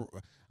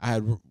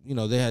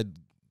had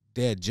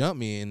they had jumped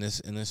me in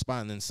this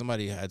spot, and then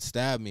somebody had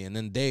stabbed me, and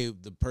then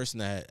the person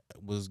that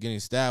was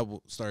getting stabbed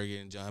started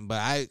getting jumped, but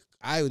I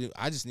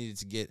just needed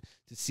to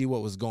see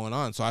what was going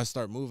on, so I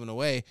start moving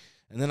away,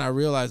 and then I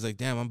realized like,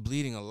 damn, I'm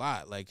bleeding a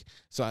lot, like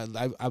so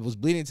I was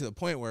bleeding to the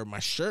point where my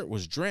shirt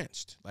was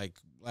drenched, like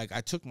I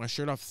took my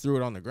shirt off, threw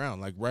it on the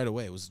ground, like right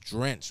away, it was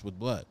drenched with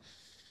blood,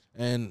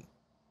 and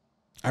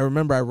I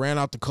remember I ran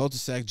out the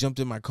cul-de-sac,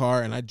 jumped in my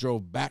car, and I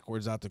drove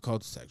backwards out the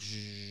cul-de-sac,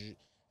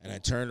 and I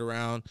turned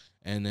around,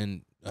 and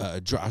then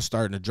I was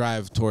starting to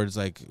drive towards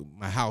like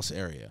my house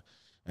area,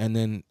 and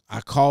then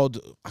I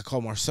called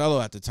Marcelo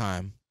at the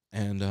time.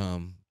 And I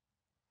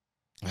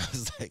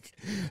was like,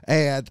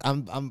 "Hey, I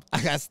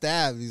got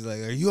stabbed." He's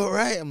like, "Are you all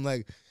right?" I'm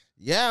like,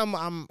 "Yeah,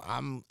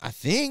 I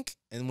think."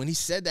 And when he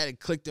said that, it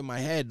clicked in my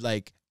head,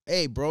 like,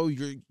 "Hey, bro,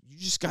 you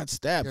just got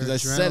stabbed," because I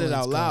said it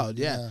out loud.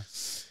 Yeah.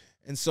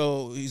 And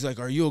so he's like,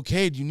 "Are you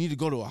okay? Do you need to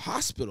go to a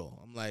hospital?"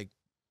 I'm like,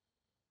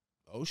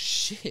 "Oh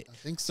shit." I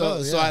think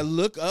so. So I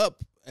look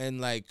up, and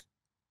like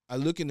I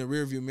look in the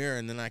rearview mirror,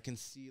 and then I can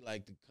see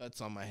like the cuts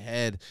on my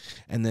head,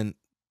 and then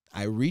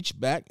I reached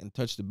back and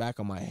touched the back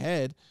of my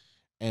head,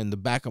 and the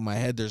back of my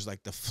head, there's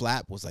like the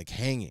flap was like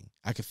hanging.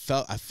 I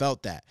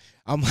felt that.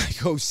 I'm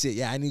like, oh shit,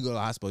 yeah, I need to go to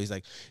the hospital. He's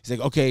like,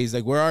 okay. He's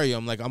like, where are you?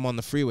 I'm like, I'm on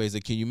the freeway. He's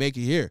like, can you make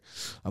it here?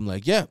 I'm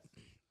like, yeah.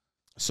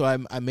 So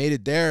I made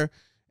it there,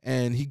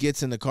 and he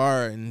gets in the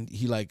car, and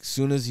he like,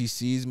 soon as he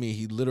sees me,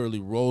 he literally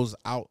rolls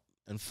out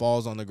and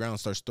falls on the ground and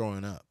starts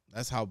throwing up.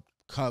 That's how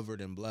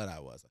covered in blood I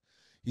was.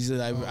 He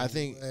said, I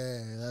think.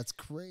 That's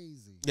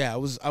crazy. Yeah,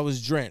 I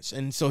was drenched.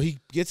 And so he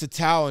gets a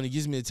towel, and he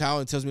gives me a towel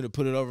and tells me to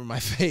put it over my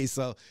face.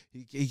 So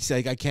he's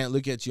like, I can't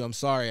look at you. I'm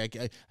sorry.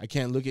 I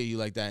can't look at you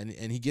like that.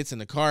 And he gets in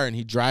the car, and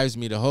he drives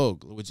me to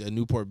Hogue, which is at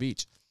Newport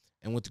Beach.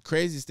 And with the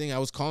craziest thing, I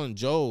was calling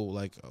Joe,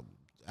 like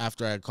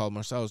after I had called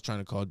Marcel, I was trying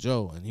to call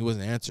Joe, and he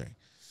wasn't answering.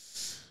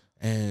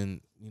 And,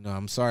 you know,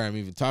 I'm sorry I'm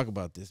even talking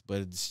about this,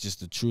 but it's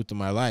just the truth of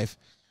my life.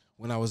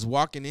 When I was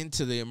walking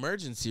into the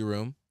emergency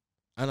room,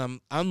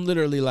 and I'm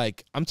literally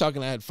like, I'm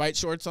talking, I had fight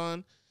shorts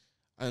on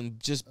and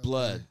just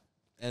blood,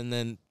 and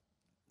then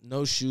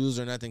no shoes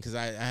or nothing because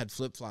I had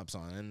flip-flops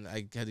on, and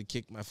I had to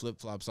kick my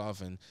flip-flops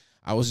off, and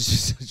I was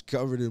just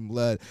covered in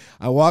blood.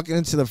 I walk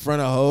into the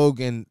front of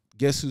Hogue, and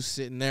guess who's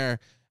sitting there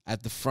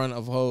at the front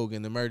of Hogue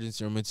in the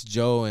emergency room? It's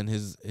Joe and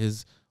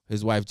his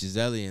wife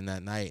Gisele, and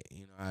that night,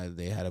 you know,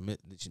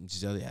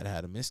 Gisele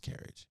had a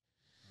miscarriage.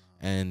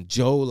 And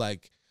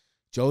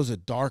Joe's a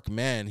dark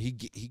man. He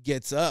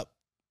gets up,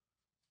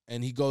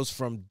 and he goes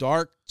from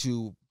dark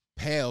to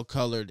pale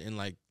colored in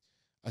like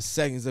a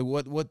second. He's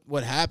like,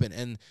 what happened?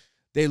 And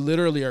they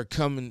literally are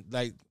coming,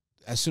 like,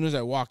 as soon as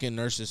I walk in,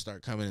 nurses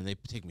start coming, and they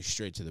take me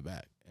straight to the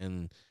back.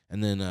 And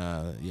then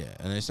and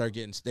they start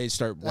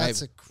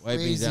That's a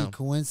crazy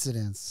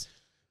coincidence.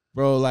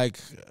 Bro, like,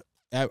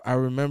 I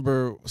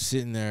remember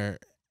sitting there,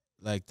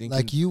 like, thinking.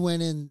 Like, you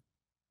went in,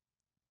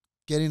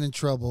 getting in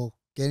trouble,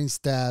 getting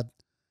stabbed,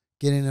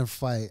 getting in a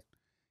fight.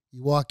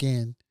 You walk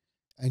in,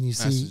 and you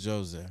Master see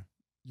Joe's there.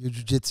 Your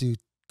jiu-jitsu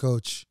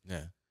coach.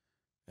 Yeah.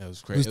 It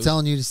was crazy. He was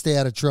telling you to stay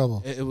out of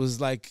trouble. It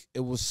was like, it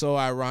was so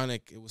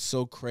ironic. It was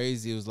so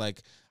crazy. It was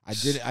like, I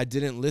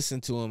didn't listen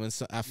to him, and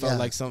so I felt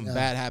like something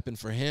bad happened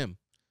for him.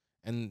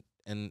 And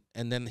and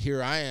then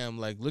here I am,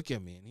 like, look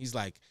at me, and he's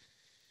like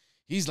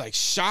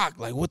shocked,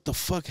 like, what the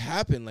fuck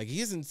happened? Like, he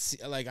hasn't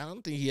like, I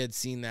don't think he had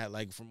seen that,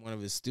 like, from one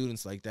of his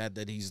students like that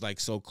he's like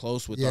so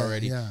close with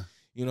already. Yeah.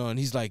 You know, and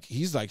he's like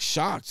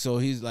shocked. So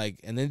he's like,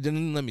 and then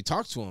didn't let me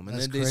talk to him. And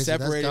That's then they crazy.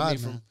 separated God, me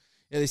from man.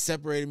 they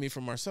separated me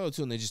from Marcelo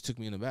too, and they just took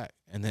me in the back.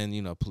 And then,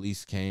 you know,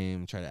 police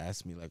came, tried to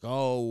ask me, like,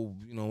 oh,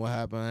 you know, what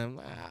happened? I'm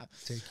like,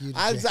 Take you to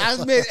I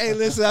jail. made, hey,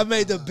 listen, I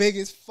made the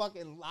biggest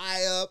fucking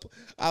lie up.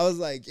 I was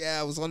like, yeah,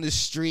 I was on the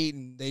street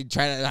and they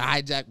tried to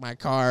hijack my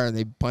car and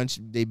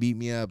they beat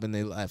me up and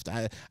they left.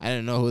 I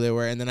didn't know who they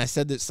were. And then I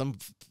said that some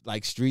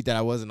like street that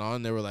I wasn't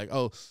on, they were like,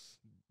 oh,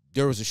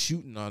 there was a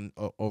shooting on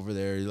over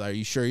there. Like, are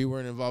you sure you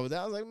weren't involved with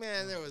that? I was like,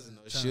 man, there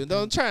wasn't no shooting.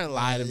 Don't try and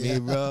lie to me,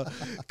 bro.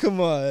 Come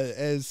on.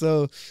 And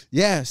so,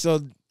 yeah,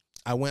 so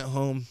I went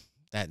home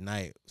that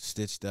night,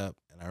 stitched up,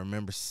 and I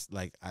remember,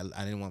 like, I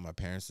didn't want my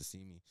parents to see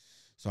me,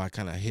 so I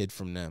kind of hid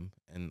from them,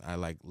 and I,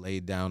 like,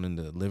 laid down in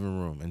the living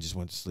room and just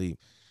went to sleep.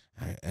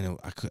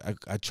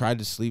 I tried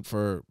to sleep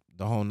for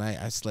the whole night.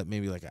 I slept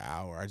maybe like an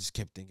hour. I just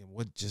kept thinking,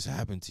 what just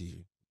happened to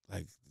you?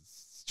 Like,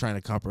 trying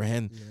to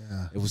comprehend.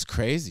 Yeah. It was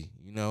crazy,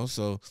 you know.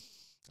 So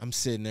I'm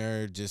sitting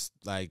there just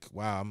like,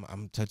 wow,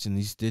 I'm touching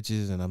these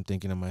stitches, and I'm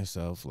thinking to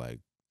myself, like,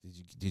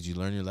 did you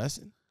learn your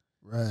lesson?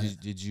 Right.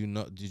 Did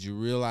you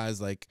realize,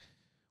 like,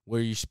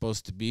 where you're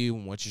supposed to be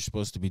and what you're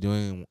supposed to be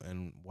doing,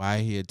 and why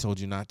he had told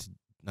you not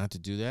to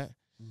do that?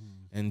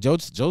 And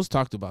Joe's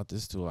talked about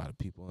this to a lot of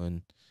people,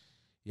 and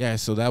yeah,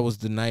 so that was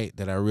the night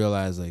that I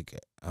realized, like,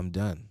 I'm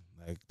done.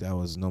 Like, that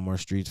was no more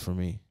streets for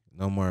me.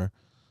 No more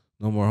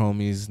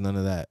homies, none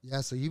of that.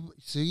 Yeah, so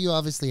you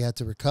obviously had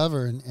to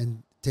recover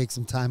and take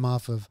some time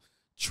off of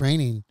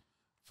training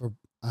for,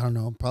 I don't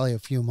know, probably a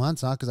few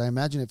months, huh? Because I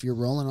imagine if you're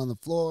rolling on the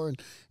floor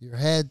and your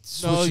head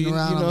swishing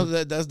around, you know,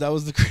 that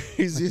was the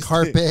craziest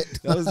carpet. Thing.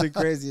 That was the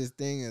craziest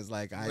thing. Is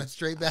like I went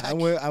straight back. I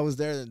was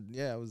there.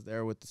 Yeah, I was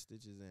there with the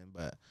stitches in,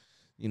 but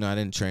you know, I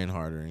didn't train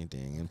hard or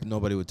anything, and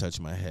nobody would touch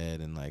my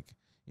head, and like,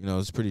 you know, it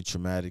was a pretty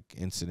traumatic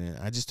incident.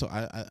 I just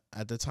I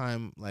at the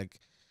time, like,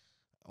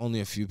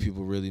 only a few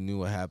people really knew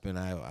what happened.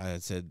 I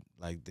had said,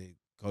 like, the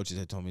coaches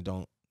had told me,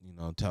 don't, you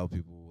know, tell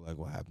people, like,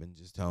 what happened.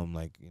 Just tell them,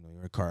 like, you know, you're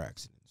in a car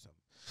accident or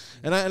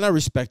something. And I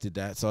respected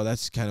that. So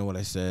that's kind of what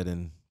I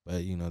said.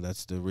 But, you know,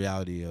 that's the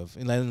reality of,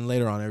 and then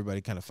later on,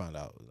 everybody kind of found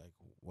out, like,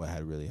 what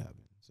had really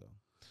happened. So,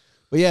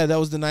 but yeah, that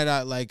was the night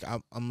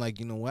I'm like,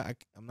 you know what?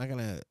 I'm not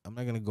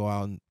going to go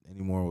out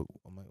anymore.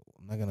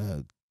 I'm not going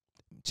to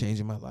change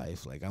in my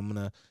life. Like, I'm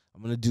going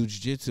to do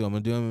jiu-jitsu. I'm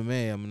going to do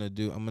MMA. I'm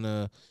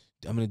going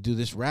to do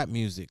this rap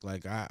music.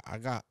 Like, I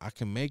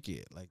can make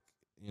it. Like,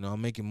 you know,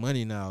 I'm making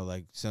money now,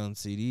 like, selling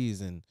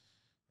CDs and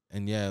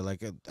yeah,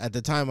 like, at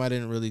the time I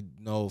didn't really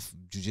know if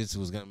jiu-jitsu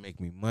was going to make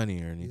me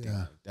money or anything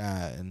like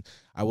that. And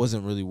I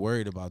wasn't really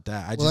worried about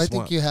that. I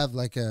think you have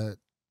like you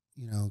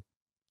know,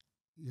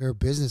 you're a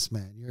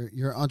businessman.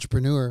 You're an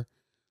entrepreneur.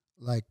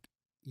 Like,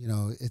 you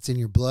know, it's in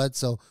your blood.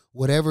 So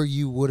whatever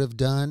you would have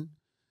done,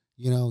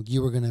 you know,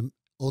 you were going to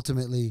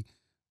ultimately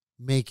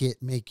make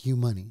you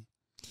money.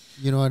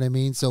 You know what I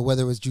mean? So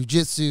whether it was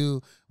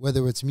jujitsu,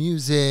 whether it's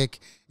music,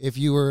 if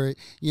you were,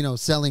 you know,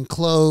 selling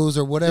clothes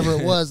or whatever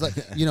it was, like,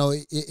 you know,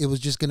 it was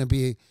just going to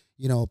be,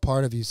 you know, a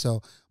part of you.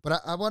 So,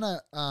 but I want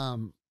to,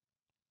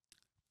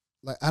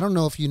 like, I don't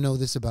know if you know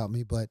this about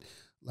me, but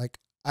like,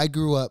 I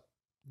grew up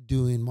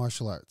doing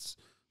martial arts.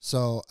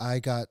 So I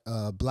got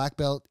a black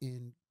belt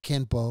in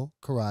Kenpo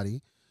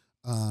karate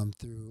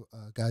through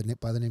a guy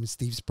by the name of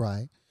Steve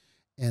Spry.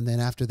 And then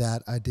after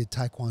that, I did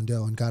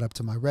Taekwondo and got up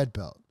to my red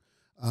belt.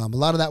 A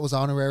lot of that was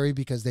honorary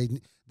because they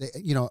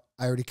you know,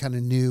 I already kind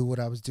of knew what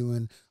I was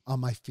doing on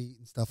my feet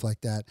and stuff like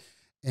that.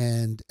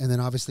 And then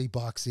obviously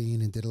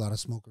boxing and did a lot of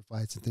smoker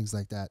fights and things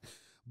like that.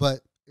 But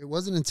it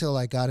wasn't until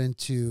I got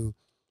into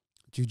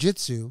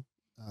jiu-jitsu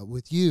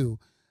with you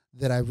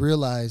that I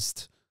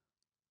realized,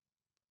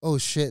 oh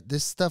shit,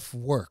 this stuff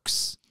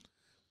works.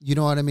 You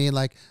know what I mean?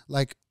 Like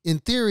in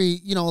theory,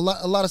 you know,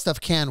 a lot of stuff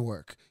can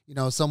work. You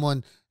know,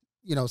 someone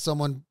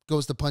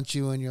goes to punch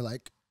you and you're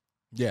like,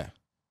 yeah.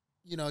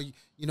 You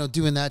know,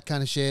 doing that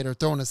kind of shit or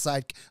throwing a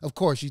side. Of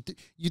course,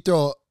 you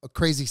throw a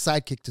crazy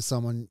sidekick to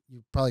someone,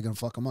 you're probably gonna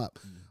fuck them up.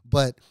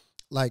 But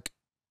like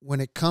when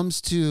it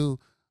comes to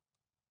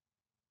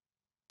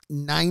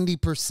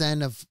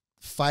 90% of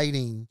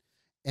fighting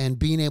and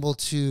being able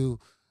to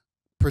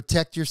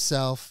protect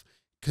yourself,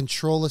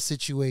 control a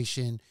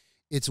situation,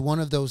 it's one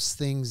of those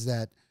things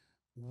that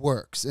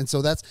works. And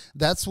so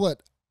that's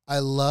what I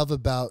love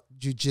about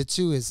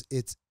jiu-jitsu is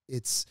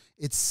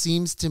it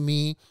seems to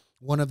me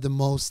one of the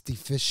most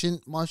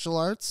efficient martial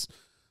arts.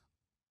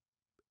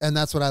 And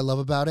that's what I love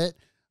about it.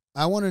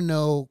 I want to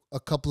know a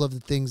couple of the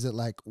things that,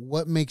 like,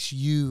 what makes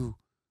you,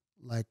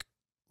 like,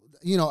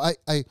 you know,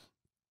 I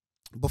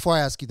before I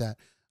ask you that,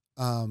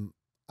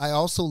 I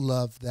also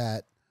love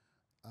that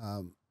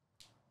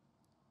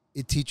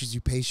it teaches you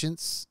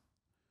patience.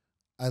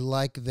 I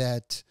like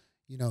that,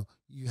 you know,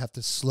 you have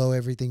to slow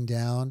everything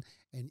down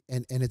and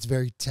it's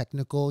very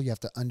technical. You have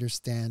to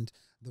understand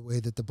the way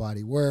that the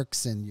body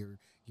works and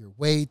your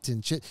weight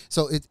and shit.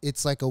 So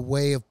it's like a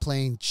way of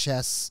playing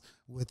chess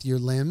with your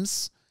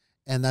limbs.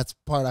 And that's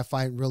part I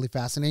find really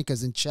fascinating,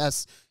 because in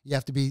chess, you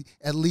have to be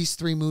at least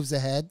 3 moves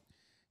ahead,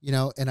 you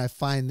know, and I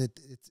find that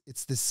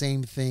it's the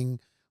same thing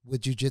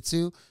with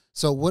jiu-jitsu.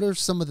 So what are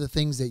some of the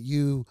things that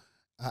you,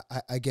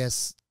 I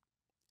guess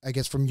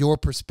from your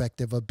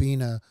perspective of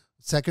being a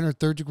second or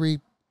third degree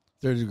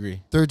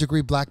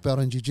black belt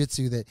in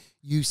jiu-jitsu, that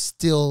you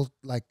still,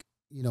 like,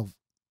 you know,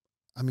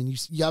 I mean,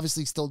 you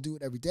obviously still do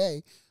it every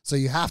day, so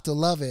you have to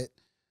love it.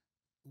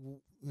 You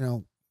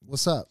know,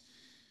 what's up?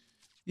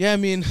 Yeah, I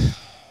mean,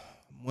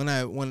 when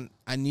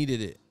I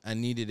needed it,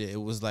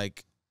 it was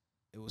like,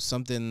 it was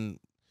something,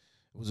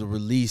 it was a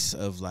release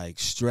of like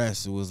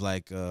stress. It was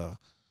like a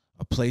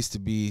place to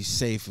be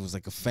safe. It was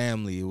like a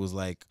family. It was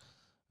like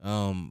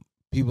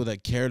people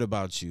that cared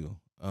about you.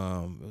 It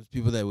was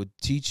people that would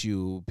teach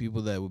you,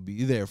 people that would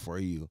be there for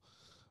you.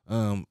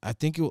 I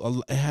think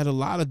it had a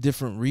lot of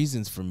different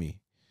reasons for me.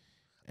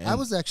 And I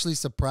was actually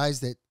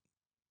surprised that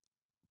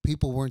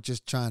people weren't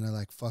just trying to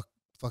like fuck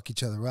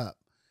each other up.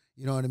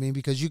 You know what I mean?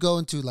 Because you go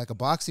into like a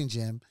boxing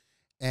gym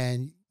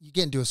and you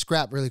get into a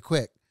scrap really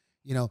quick.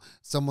 You know,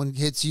 someone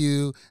hits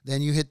you,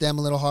 then you hit them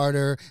a little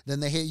harder, then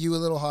they hit you a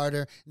little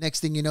harder. Next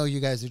thing you know, you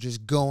guys are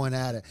just going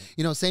at it.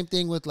 You know, same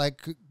thing with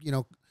like, you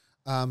know,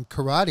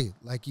 karate.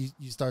 Like you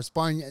start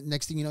sparring,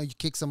 next thing you know, you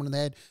kick someone in the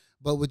head.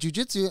 But with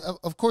jiu-jitsu,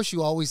 of course,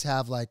 you always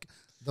have like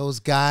those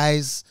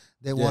guys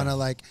that want to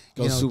like,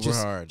 go, you know, super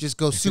hard. Just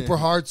go super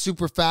hard,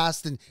 super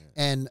fast,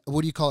 and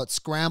what do you call it?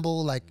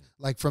 Scramble,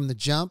 like from the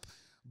jump.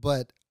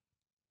 But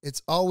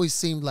it's always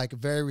seemed like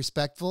very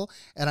respectful,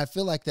 and I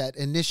feel like that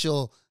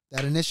initial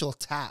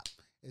tap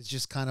is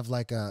just kind of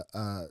like a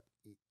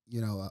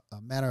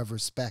matter of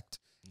respect,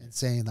 and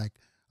saying like,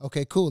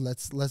 okay, cool,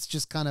 let's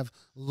just kind of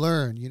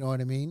learn. You know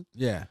what I mean?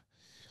 Yeah.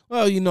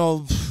 Well, you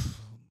know,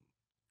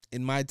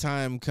 in my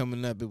time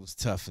coming up, it was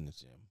tough in the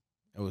gym.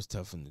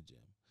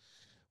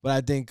 But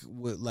I think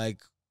with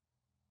like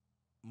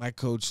my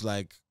coach,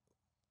 like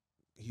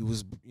he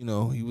was, you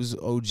know, he was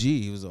OG.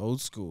 He was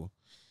old school,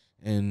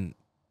 and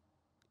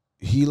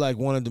he like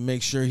wanted to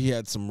make sure he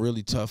had some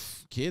really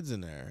tough kids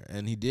in there,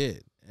 and he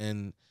did.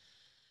 And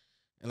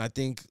I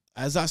think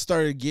as I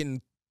started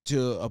getting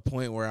to a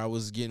point where I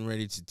was getting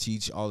ready to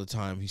teach all the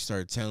time, he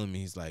started telling me,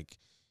 he's like,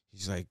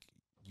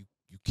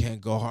 you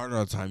can't go hard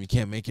all the time. You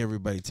can't make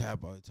everybody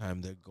tap all the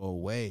time. They'll go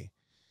away.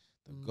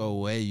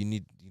 You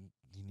need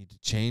to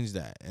change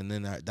that. And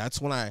then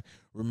that's when I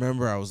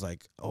remember I was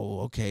like,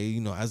 oh, okay,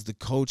 you know, as the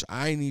coach,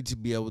 I need to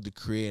be able to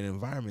create an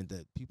environment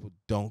that people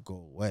don't go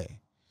away.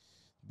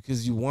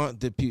 Because you want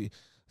the people,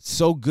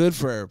 so good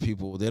for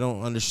people. They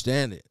don't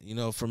understand it. You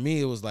know, for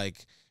me, it was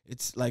like,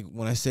 it's like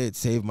when I say it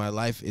saved my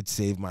life, it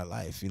saved my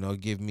life. You know,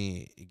 it gave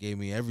me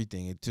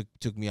everything. It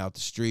took me out the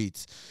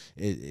streets.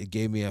 It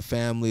gave me a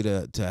family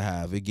to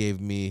have. It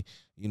gave me,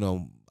 you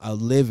know, a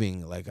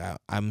living. Like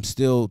I'm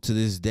still to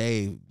this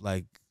day,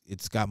 like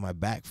it's got my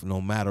back for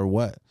no matter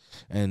what.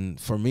 And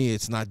for me,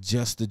 it's not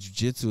just the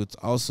jiu-jitsu, it's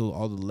also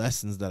all the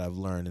lessons that I've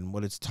learned and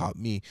what it's taught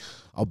me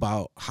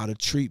about how to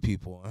treat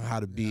people and how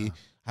to be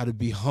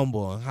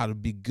humble and how to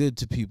be good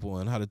to people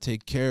and how to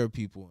take care of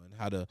people and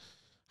how to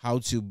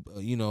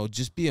you know,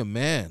 just be a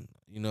man,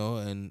 you know.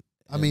 And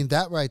I mean,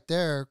 that right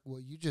there,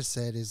 what you just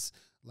said is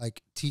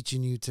like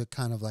teaching you to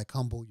kind of like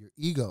humble your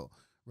ego,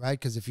 right?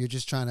 Because if you're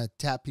just trying to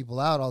tap people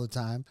out all the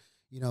time,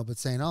 you know, but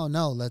saying, oh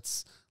no,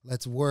 let's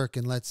work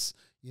and let's,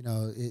 you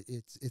know,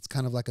 it's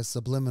kind of like a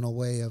subliminal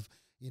way of,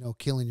 you know,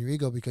 killing your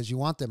ego because you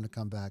want them to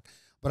come back.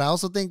 But I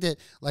also think that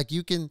like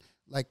you kind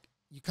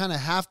of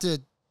have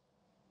to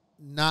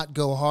not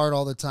go hard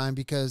all the time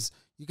because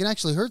you can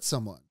actually hurt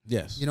someone.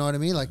 Yes. You know what I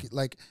mean?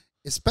 Like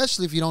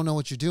especially if you don't know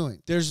what you're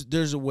doing.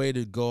 There's a way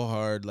to go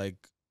hard, like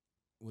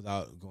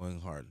without going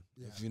hard.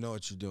 Yeah. If you know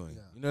what you're doing.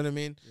 Yeah. You know what I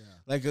mean? Yeah.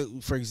 Like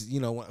for you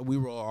know,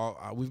 we've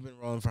been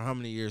rolling for how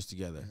many years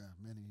together? Yeah,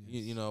 many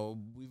years. You know,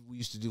 we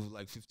used to do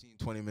like 15,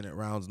 20-minute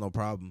rounds, no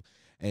problem.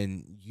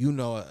 And you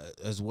know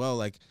as well,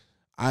 like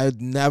I'll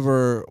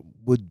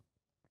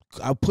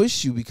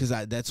push you because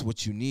that's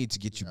what you need to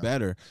get you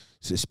better,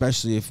 so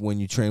especially when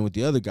you train with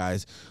the other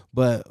guys.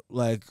 But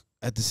like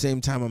at the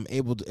same time, I'm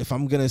able to, if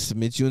I'm gonna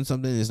submit you in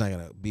something, it's not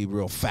gonna be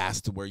real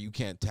fast to where you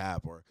can't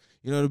tap, or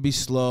you know, to be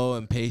slow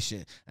and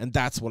patient. And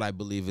that's what I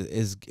believe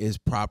is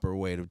proper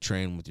way to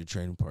train with your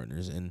training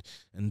partners. And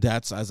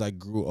that's, as I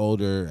grew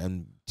older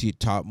and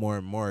taught more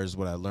and more, is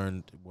what I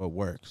learned what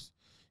works.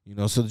 You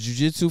know, so the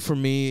jiu-jitsu for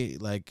me,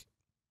 like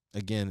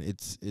again,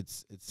 it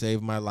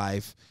saved my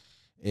life.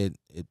 It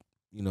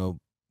you know,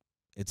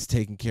 it's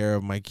taking care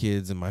of my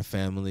kids and my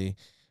family.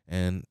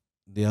 And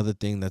the other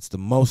thing that's the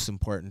most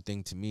important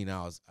thing to me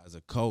now as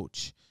a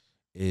coach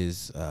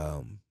is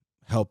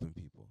helping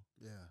people.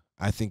 Yeah.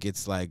 I think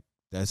it's like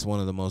that's one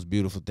of the most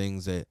beautiful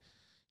things that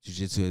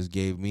jiu-jitsu has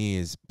gave me,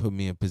 is put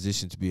me in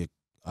position to be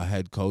a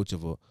head coach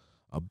of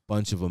a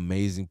bunch of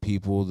amazing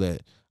people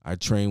that I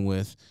train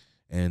with,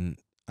 and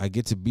I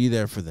get to be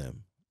there for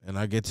them. And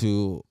I get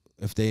to,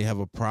 if they have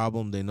a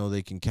problem, they know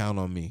they can count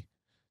on me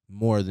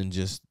more than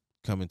just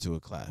come into a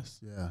class.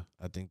 Yeah.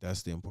 I think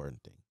that's the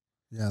important thing.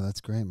 Yeah,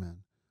 that's great, man.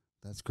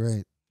 That's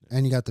great.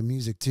 And you got the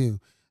music too.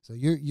 So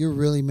you're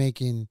really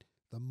making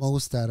the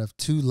most out of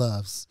two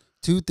loves,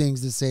 two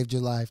things that saved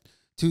your life,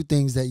 two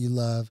things that you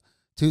love,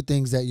 two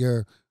things that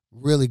you're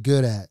really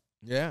good at.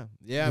 Yeah.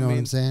 Yeah. You know what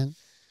I'm saying?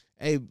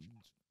 Hey,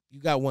 you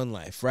got one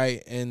life,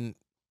 right? And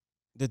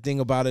the thing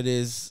about it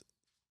is,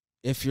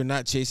 if you're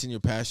not chasing your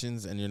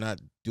passions and you're not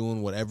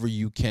doing whatever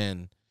you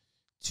can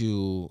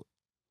to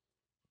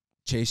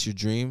chase your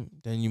dream,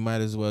 then you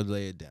might as well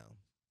lay it down,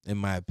 in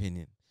my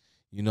opinion.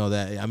 You know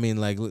that, I mean,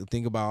 like,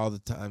 think about all the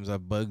times I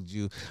bugged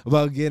you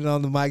about getting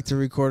on the mic to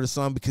record a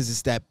song, because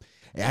it's that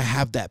I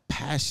have that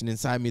passion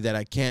inside me that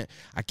I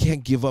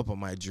can't give up on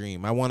my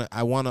dream. I want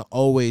to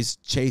always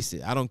chase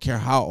it. I don't care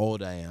how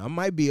old I am. I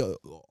might be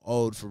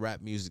old for rap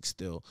music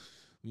still,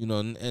 you know,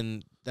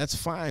 and that's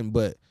fine,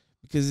 but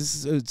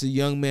because it's a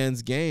young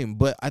man's game.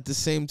 But at the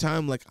same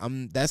time, like,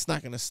 that's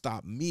not gonna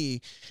stop me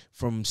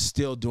from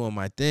still doing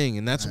my thing,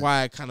 and that's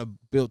why I kind of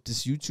built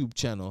this YouTube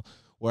channel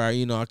where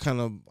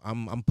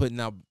I'm putting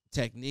out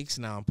techniques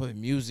now. I'm putting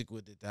music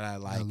with it that I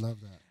like. I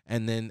love that.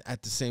 And then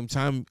at the same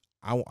time,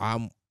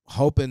 I'm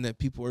hoping that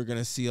people are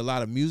gonna see a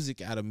lot of music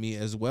out of me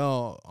as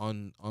well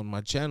on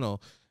my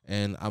channel,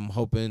 and I'm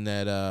hoping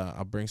that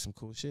I'll bring some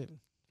cool shit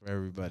for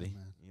everybody.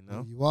 You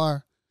know, you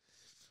are.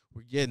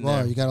 We're getting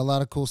there. You got a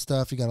lot of cool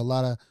stuff. You got a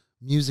lot of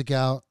music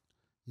out.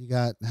 You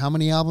got how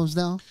many albums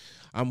now?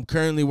 I'm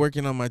currently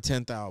working on my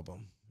 10th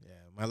album. Yeah,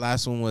 my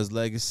last one was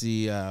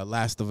Legacy,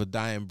 Last of a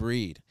Dying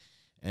Breed,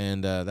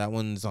 and that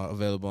one's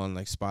available on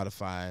like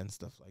Spotify and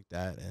stuff like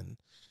that. And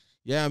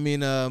yeah, I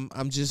mean,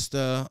 I'm just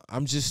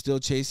still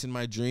chasing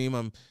my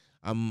dream.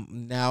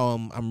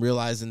 I'm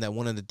realizing that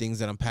one of the things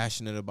that I'm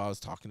passionate about is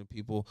talking to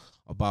people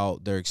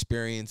about their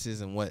experiences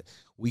and what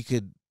we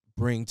could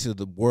bring to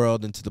the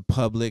world and to the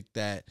public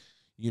that,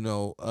 you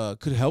know,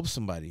 could help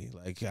somebody.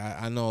 Like,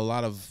 I know a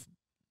lot of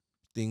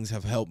things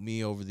have helped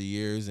me over the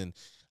years, and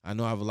I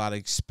know I have a lot of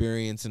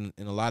experience in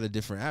a lot of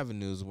different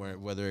avenues,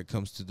 whether it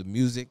comes to the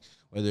music,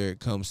 whether it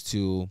comes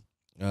to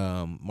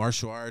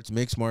martial arts,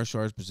 mixed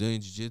martial arts,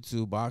 Brazilian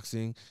Jiu-Jitsu,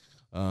 boxing,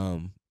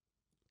 and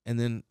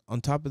then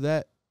on top of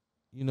that,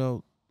 you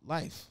know,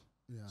 life,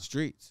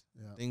 streets,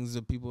 things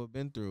that people have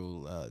been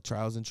through,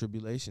 trials and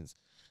tribulations.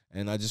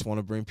 And I just want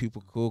to bring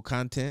people cool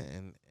content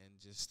and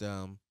just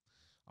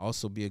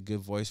also be a good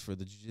voice for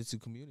the jiu-jitsu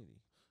community.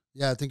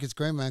 Yeah, I think it's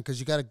great, man, because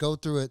you got to go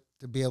through it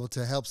to be able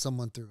to help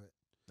someone through it.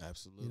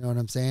 Absolutely. You know what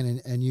I'm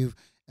saying?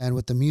 And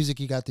with the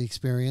music, you got the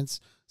experience.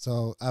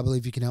 So I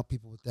believe you can help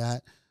people with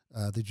that.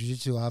 The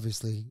jiu-jitsu,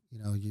 obviously, you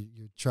know,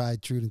 you're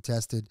tried, true, and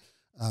tested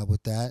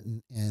with that.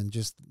 And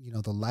just, you know,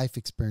 the life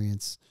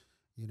experience,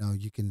 you know,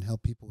 you can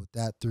help people with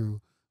that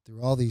through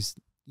all these,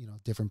 you know,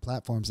 different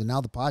platforms, and now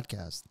the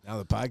podcast.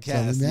 So,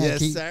 man,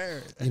 yes,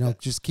 sir. You know,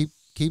 just keep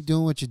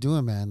doing what you're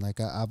doing, man.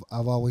 Like I've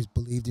always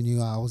believed in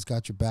you. I always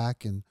got your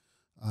back, and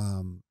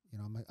you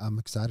know, I'm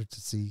excited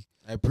to see.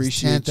 I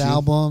appreciate this 10th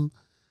album.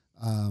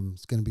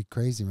 It's gonna be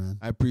crazy, man.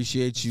 I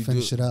appreciate you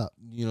finish it up.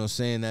 You know,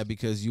 saying that,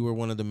 because you were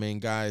one of the main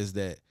guys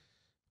that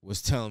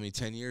was telling me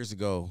 10 years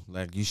ago,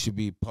 like, you should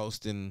be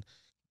posting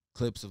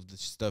clips of the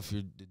stuff,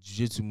 the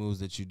jiu-jitsu moves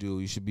that you do.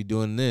 You should be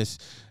doing this.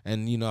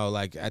 And, you know,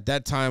 like, at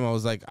that time, I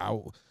was like,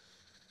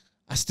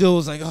 I still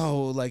was like,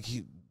 oh, like,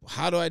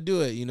 how do I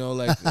do it? You know,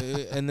 like,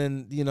 and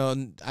then, you know,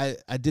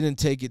 I didn't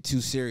take it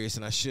too serious,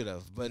 and I should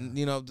have. But,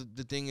 you know,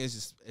 the thing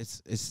is,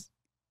 it's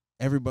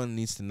everyone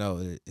needs to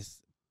know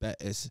that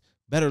it's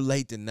better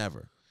late than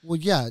never. Well,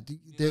 yeah,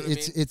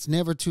 it's it's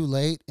never too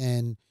late.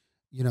 And,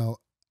 you know,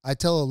 I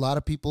tell a lot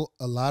of people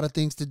a lot of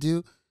things to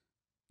do.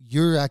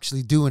 You're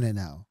actually doing it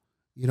now.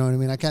 You know what I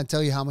mean? I can't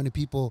tell you how many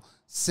people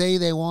say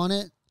they want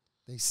it.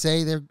 They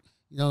say they're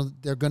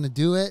going to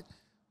do it,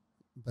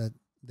 but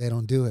they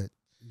don't do it.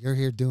 You're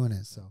here doing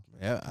it. So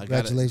yeah,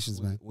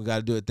 congratulations, man. We got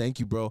to do it. Thank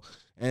you, bro.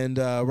 And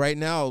right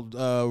now,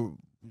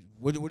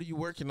 what are you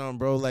working on,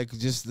 bro? Like,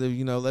 just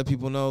you know, let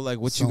people know like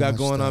what you got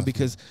going on,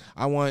 because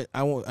man.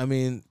 I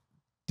mean,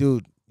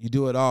 dude, you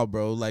do it all,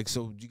 bro. Like,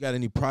 so you got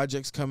any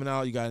projects coming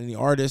out? You got any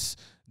artists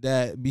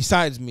that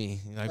besides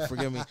me? Like,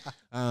 forgive me.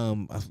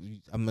 I'm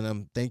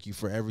gonna thank you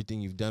for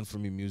everything you've done for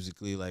me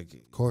musically. Like,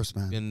 of course,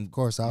 man. Of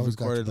course, I always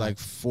recorded like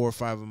 4 or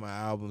 5 of my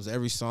albums.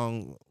 Every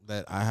song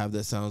that I have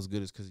that sounds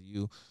good is because of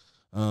you.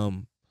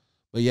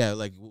 But yeah,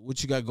 like,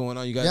 what you got going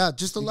on? You got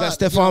just a you lot. Got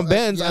Stefan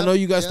Benz. I know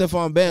you got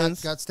Stefan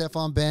Benz. Got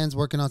Stefan Benz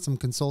working on some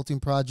consulting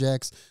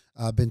projects.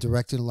 Been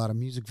directing a lot of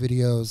music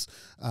videos.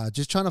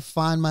 Just trying to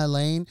find my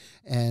lane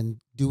and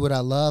do what I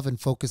love and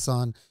focus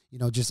on, you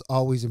know, just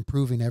always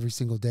improving every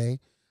single day.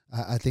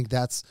 I think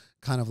that's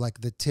kind of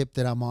like the tip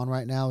that I'm on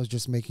right now, is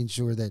just making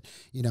sure that,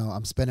 you know,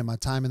 I'm spending my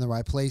time in the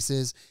right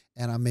places,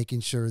 and I'm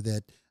making sure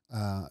that,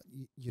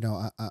 you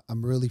know,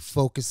 I'm really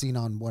focusing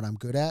on what I'm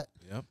good at.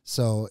 Yep.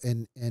 So,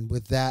 and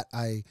with that,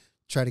 I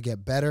try to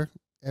get better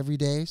every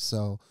day.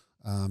 So,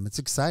 it's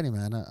exciting,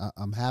 man.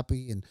 I'm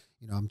happy, and,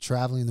 you know, I'm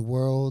traveling the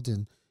world,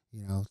 and,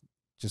 you know,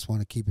 just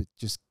want to keep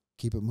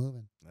it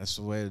moving. That's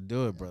the way to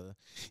do it, brother.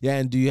 Yeah.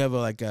 And do you have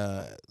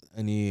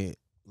any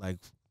like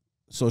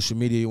social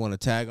media you want to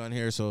tag on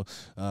here so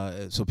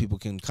people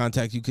can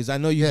contact you? Because I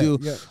know you do.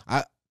 Yeah.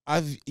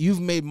 You've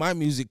made my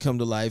music come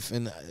to life,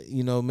 and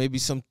maybe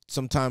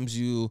sometimes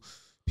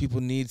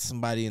people need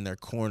somebody in their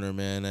corner,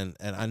 man, and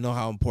I know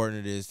how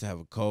important it is to have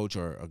a coach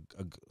or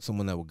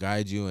someone that will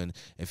guide you. And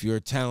if you're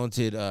a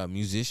talented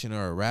musician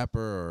or a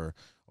rapper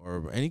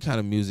or any kind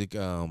of music,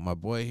 my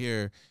boy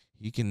here,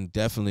 he can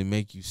definitely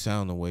make you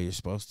sound the way you're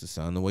supposed to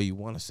sound, the way you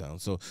want to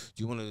sound. So do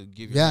you want to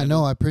give your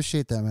no, I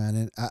appreciate that, man.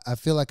 And I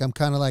feel like I'm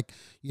kind of like,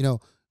 you're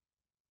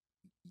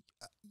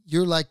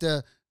like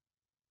the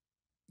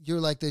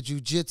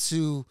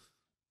jiu-jitsu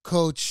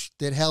coach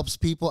that helps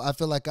people. I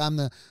feel like I'm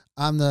the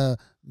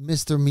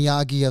Mr.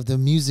 Miyagi of the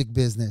music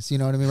business. You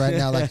know what I mean? Right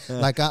now,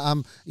 like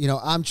I'm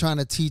trying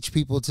to teach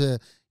people to,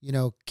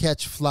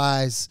 catch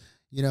flies,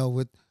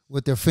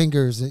 with their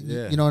fingers.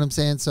 Yeah. You know what I'm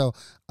saying? So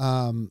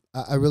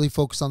I really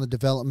focus on the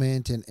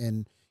development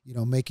and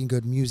making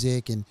good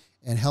music and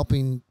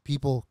helping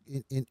people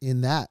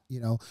in that,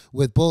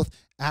 with both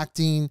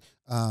acting,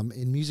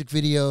 in music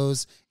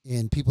videos,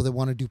 and people that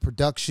want to do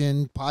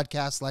production,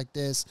 podcasts like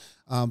this,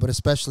 but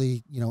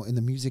especially, in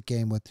the music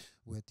game with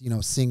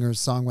singers,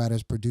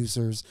 songwriters,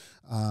 producers.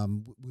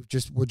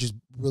 We're just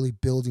really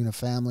building a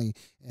family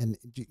and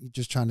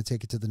just trying to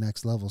take it to the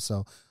next level.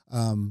 So,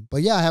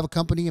 but yeah, I have a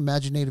company,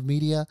 Imaginative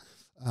Media,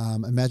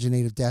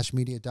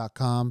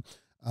 imaginative-media.com.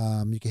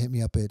 You can hit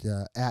me up at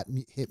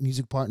Hit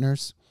Music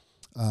Partners.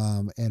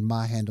 And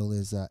my handle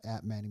is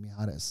at Manny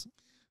MIJARES.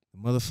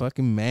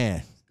 Motherfucking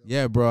man.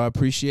 Yeah, bro, I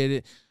appreciate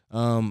it.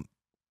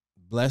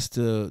 Blessed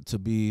to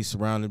be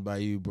surrounded by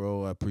you,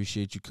 bro. I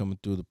appreciate you coming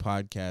through the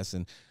podcast,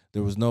 and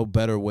there was no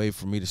better way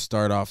for me to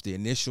start off the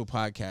initial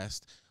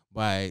podcast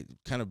by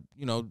kind of,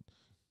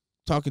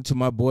 talking to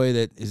my boy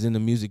that is in the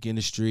music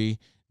industry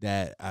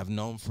that I've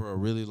known for a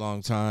really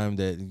long time,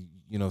 that,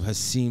 has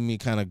seen me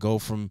kind of go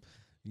from,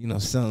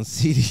 selling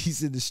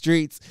CDs in the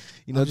streets.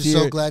 I'm just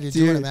so glad you're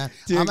doing it, man.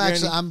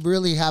 I'm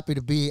really happy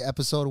to be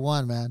episode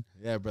 1, man.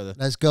 Yeah, brother.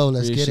 Let's go.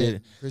 Let's get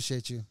it.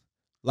 Appreciate you.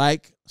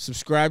 Like,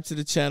 subscribe to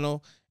the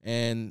channel,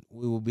 and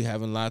we will be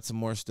having lots of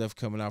more stuff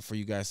coming out for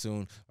you guys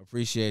soon.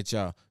 Appreciate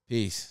y'all.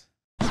 Peace.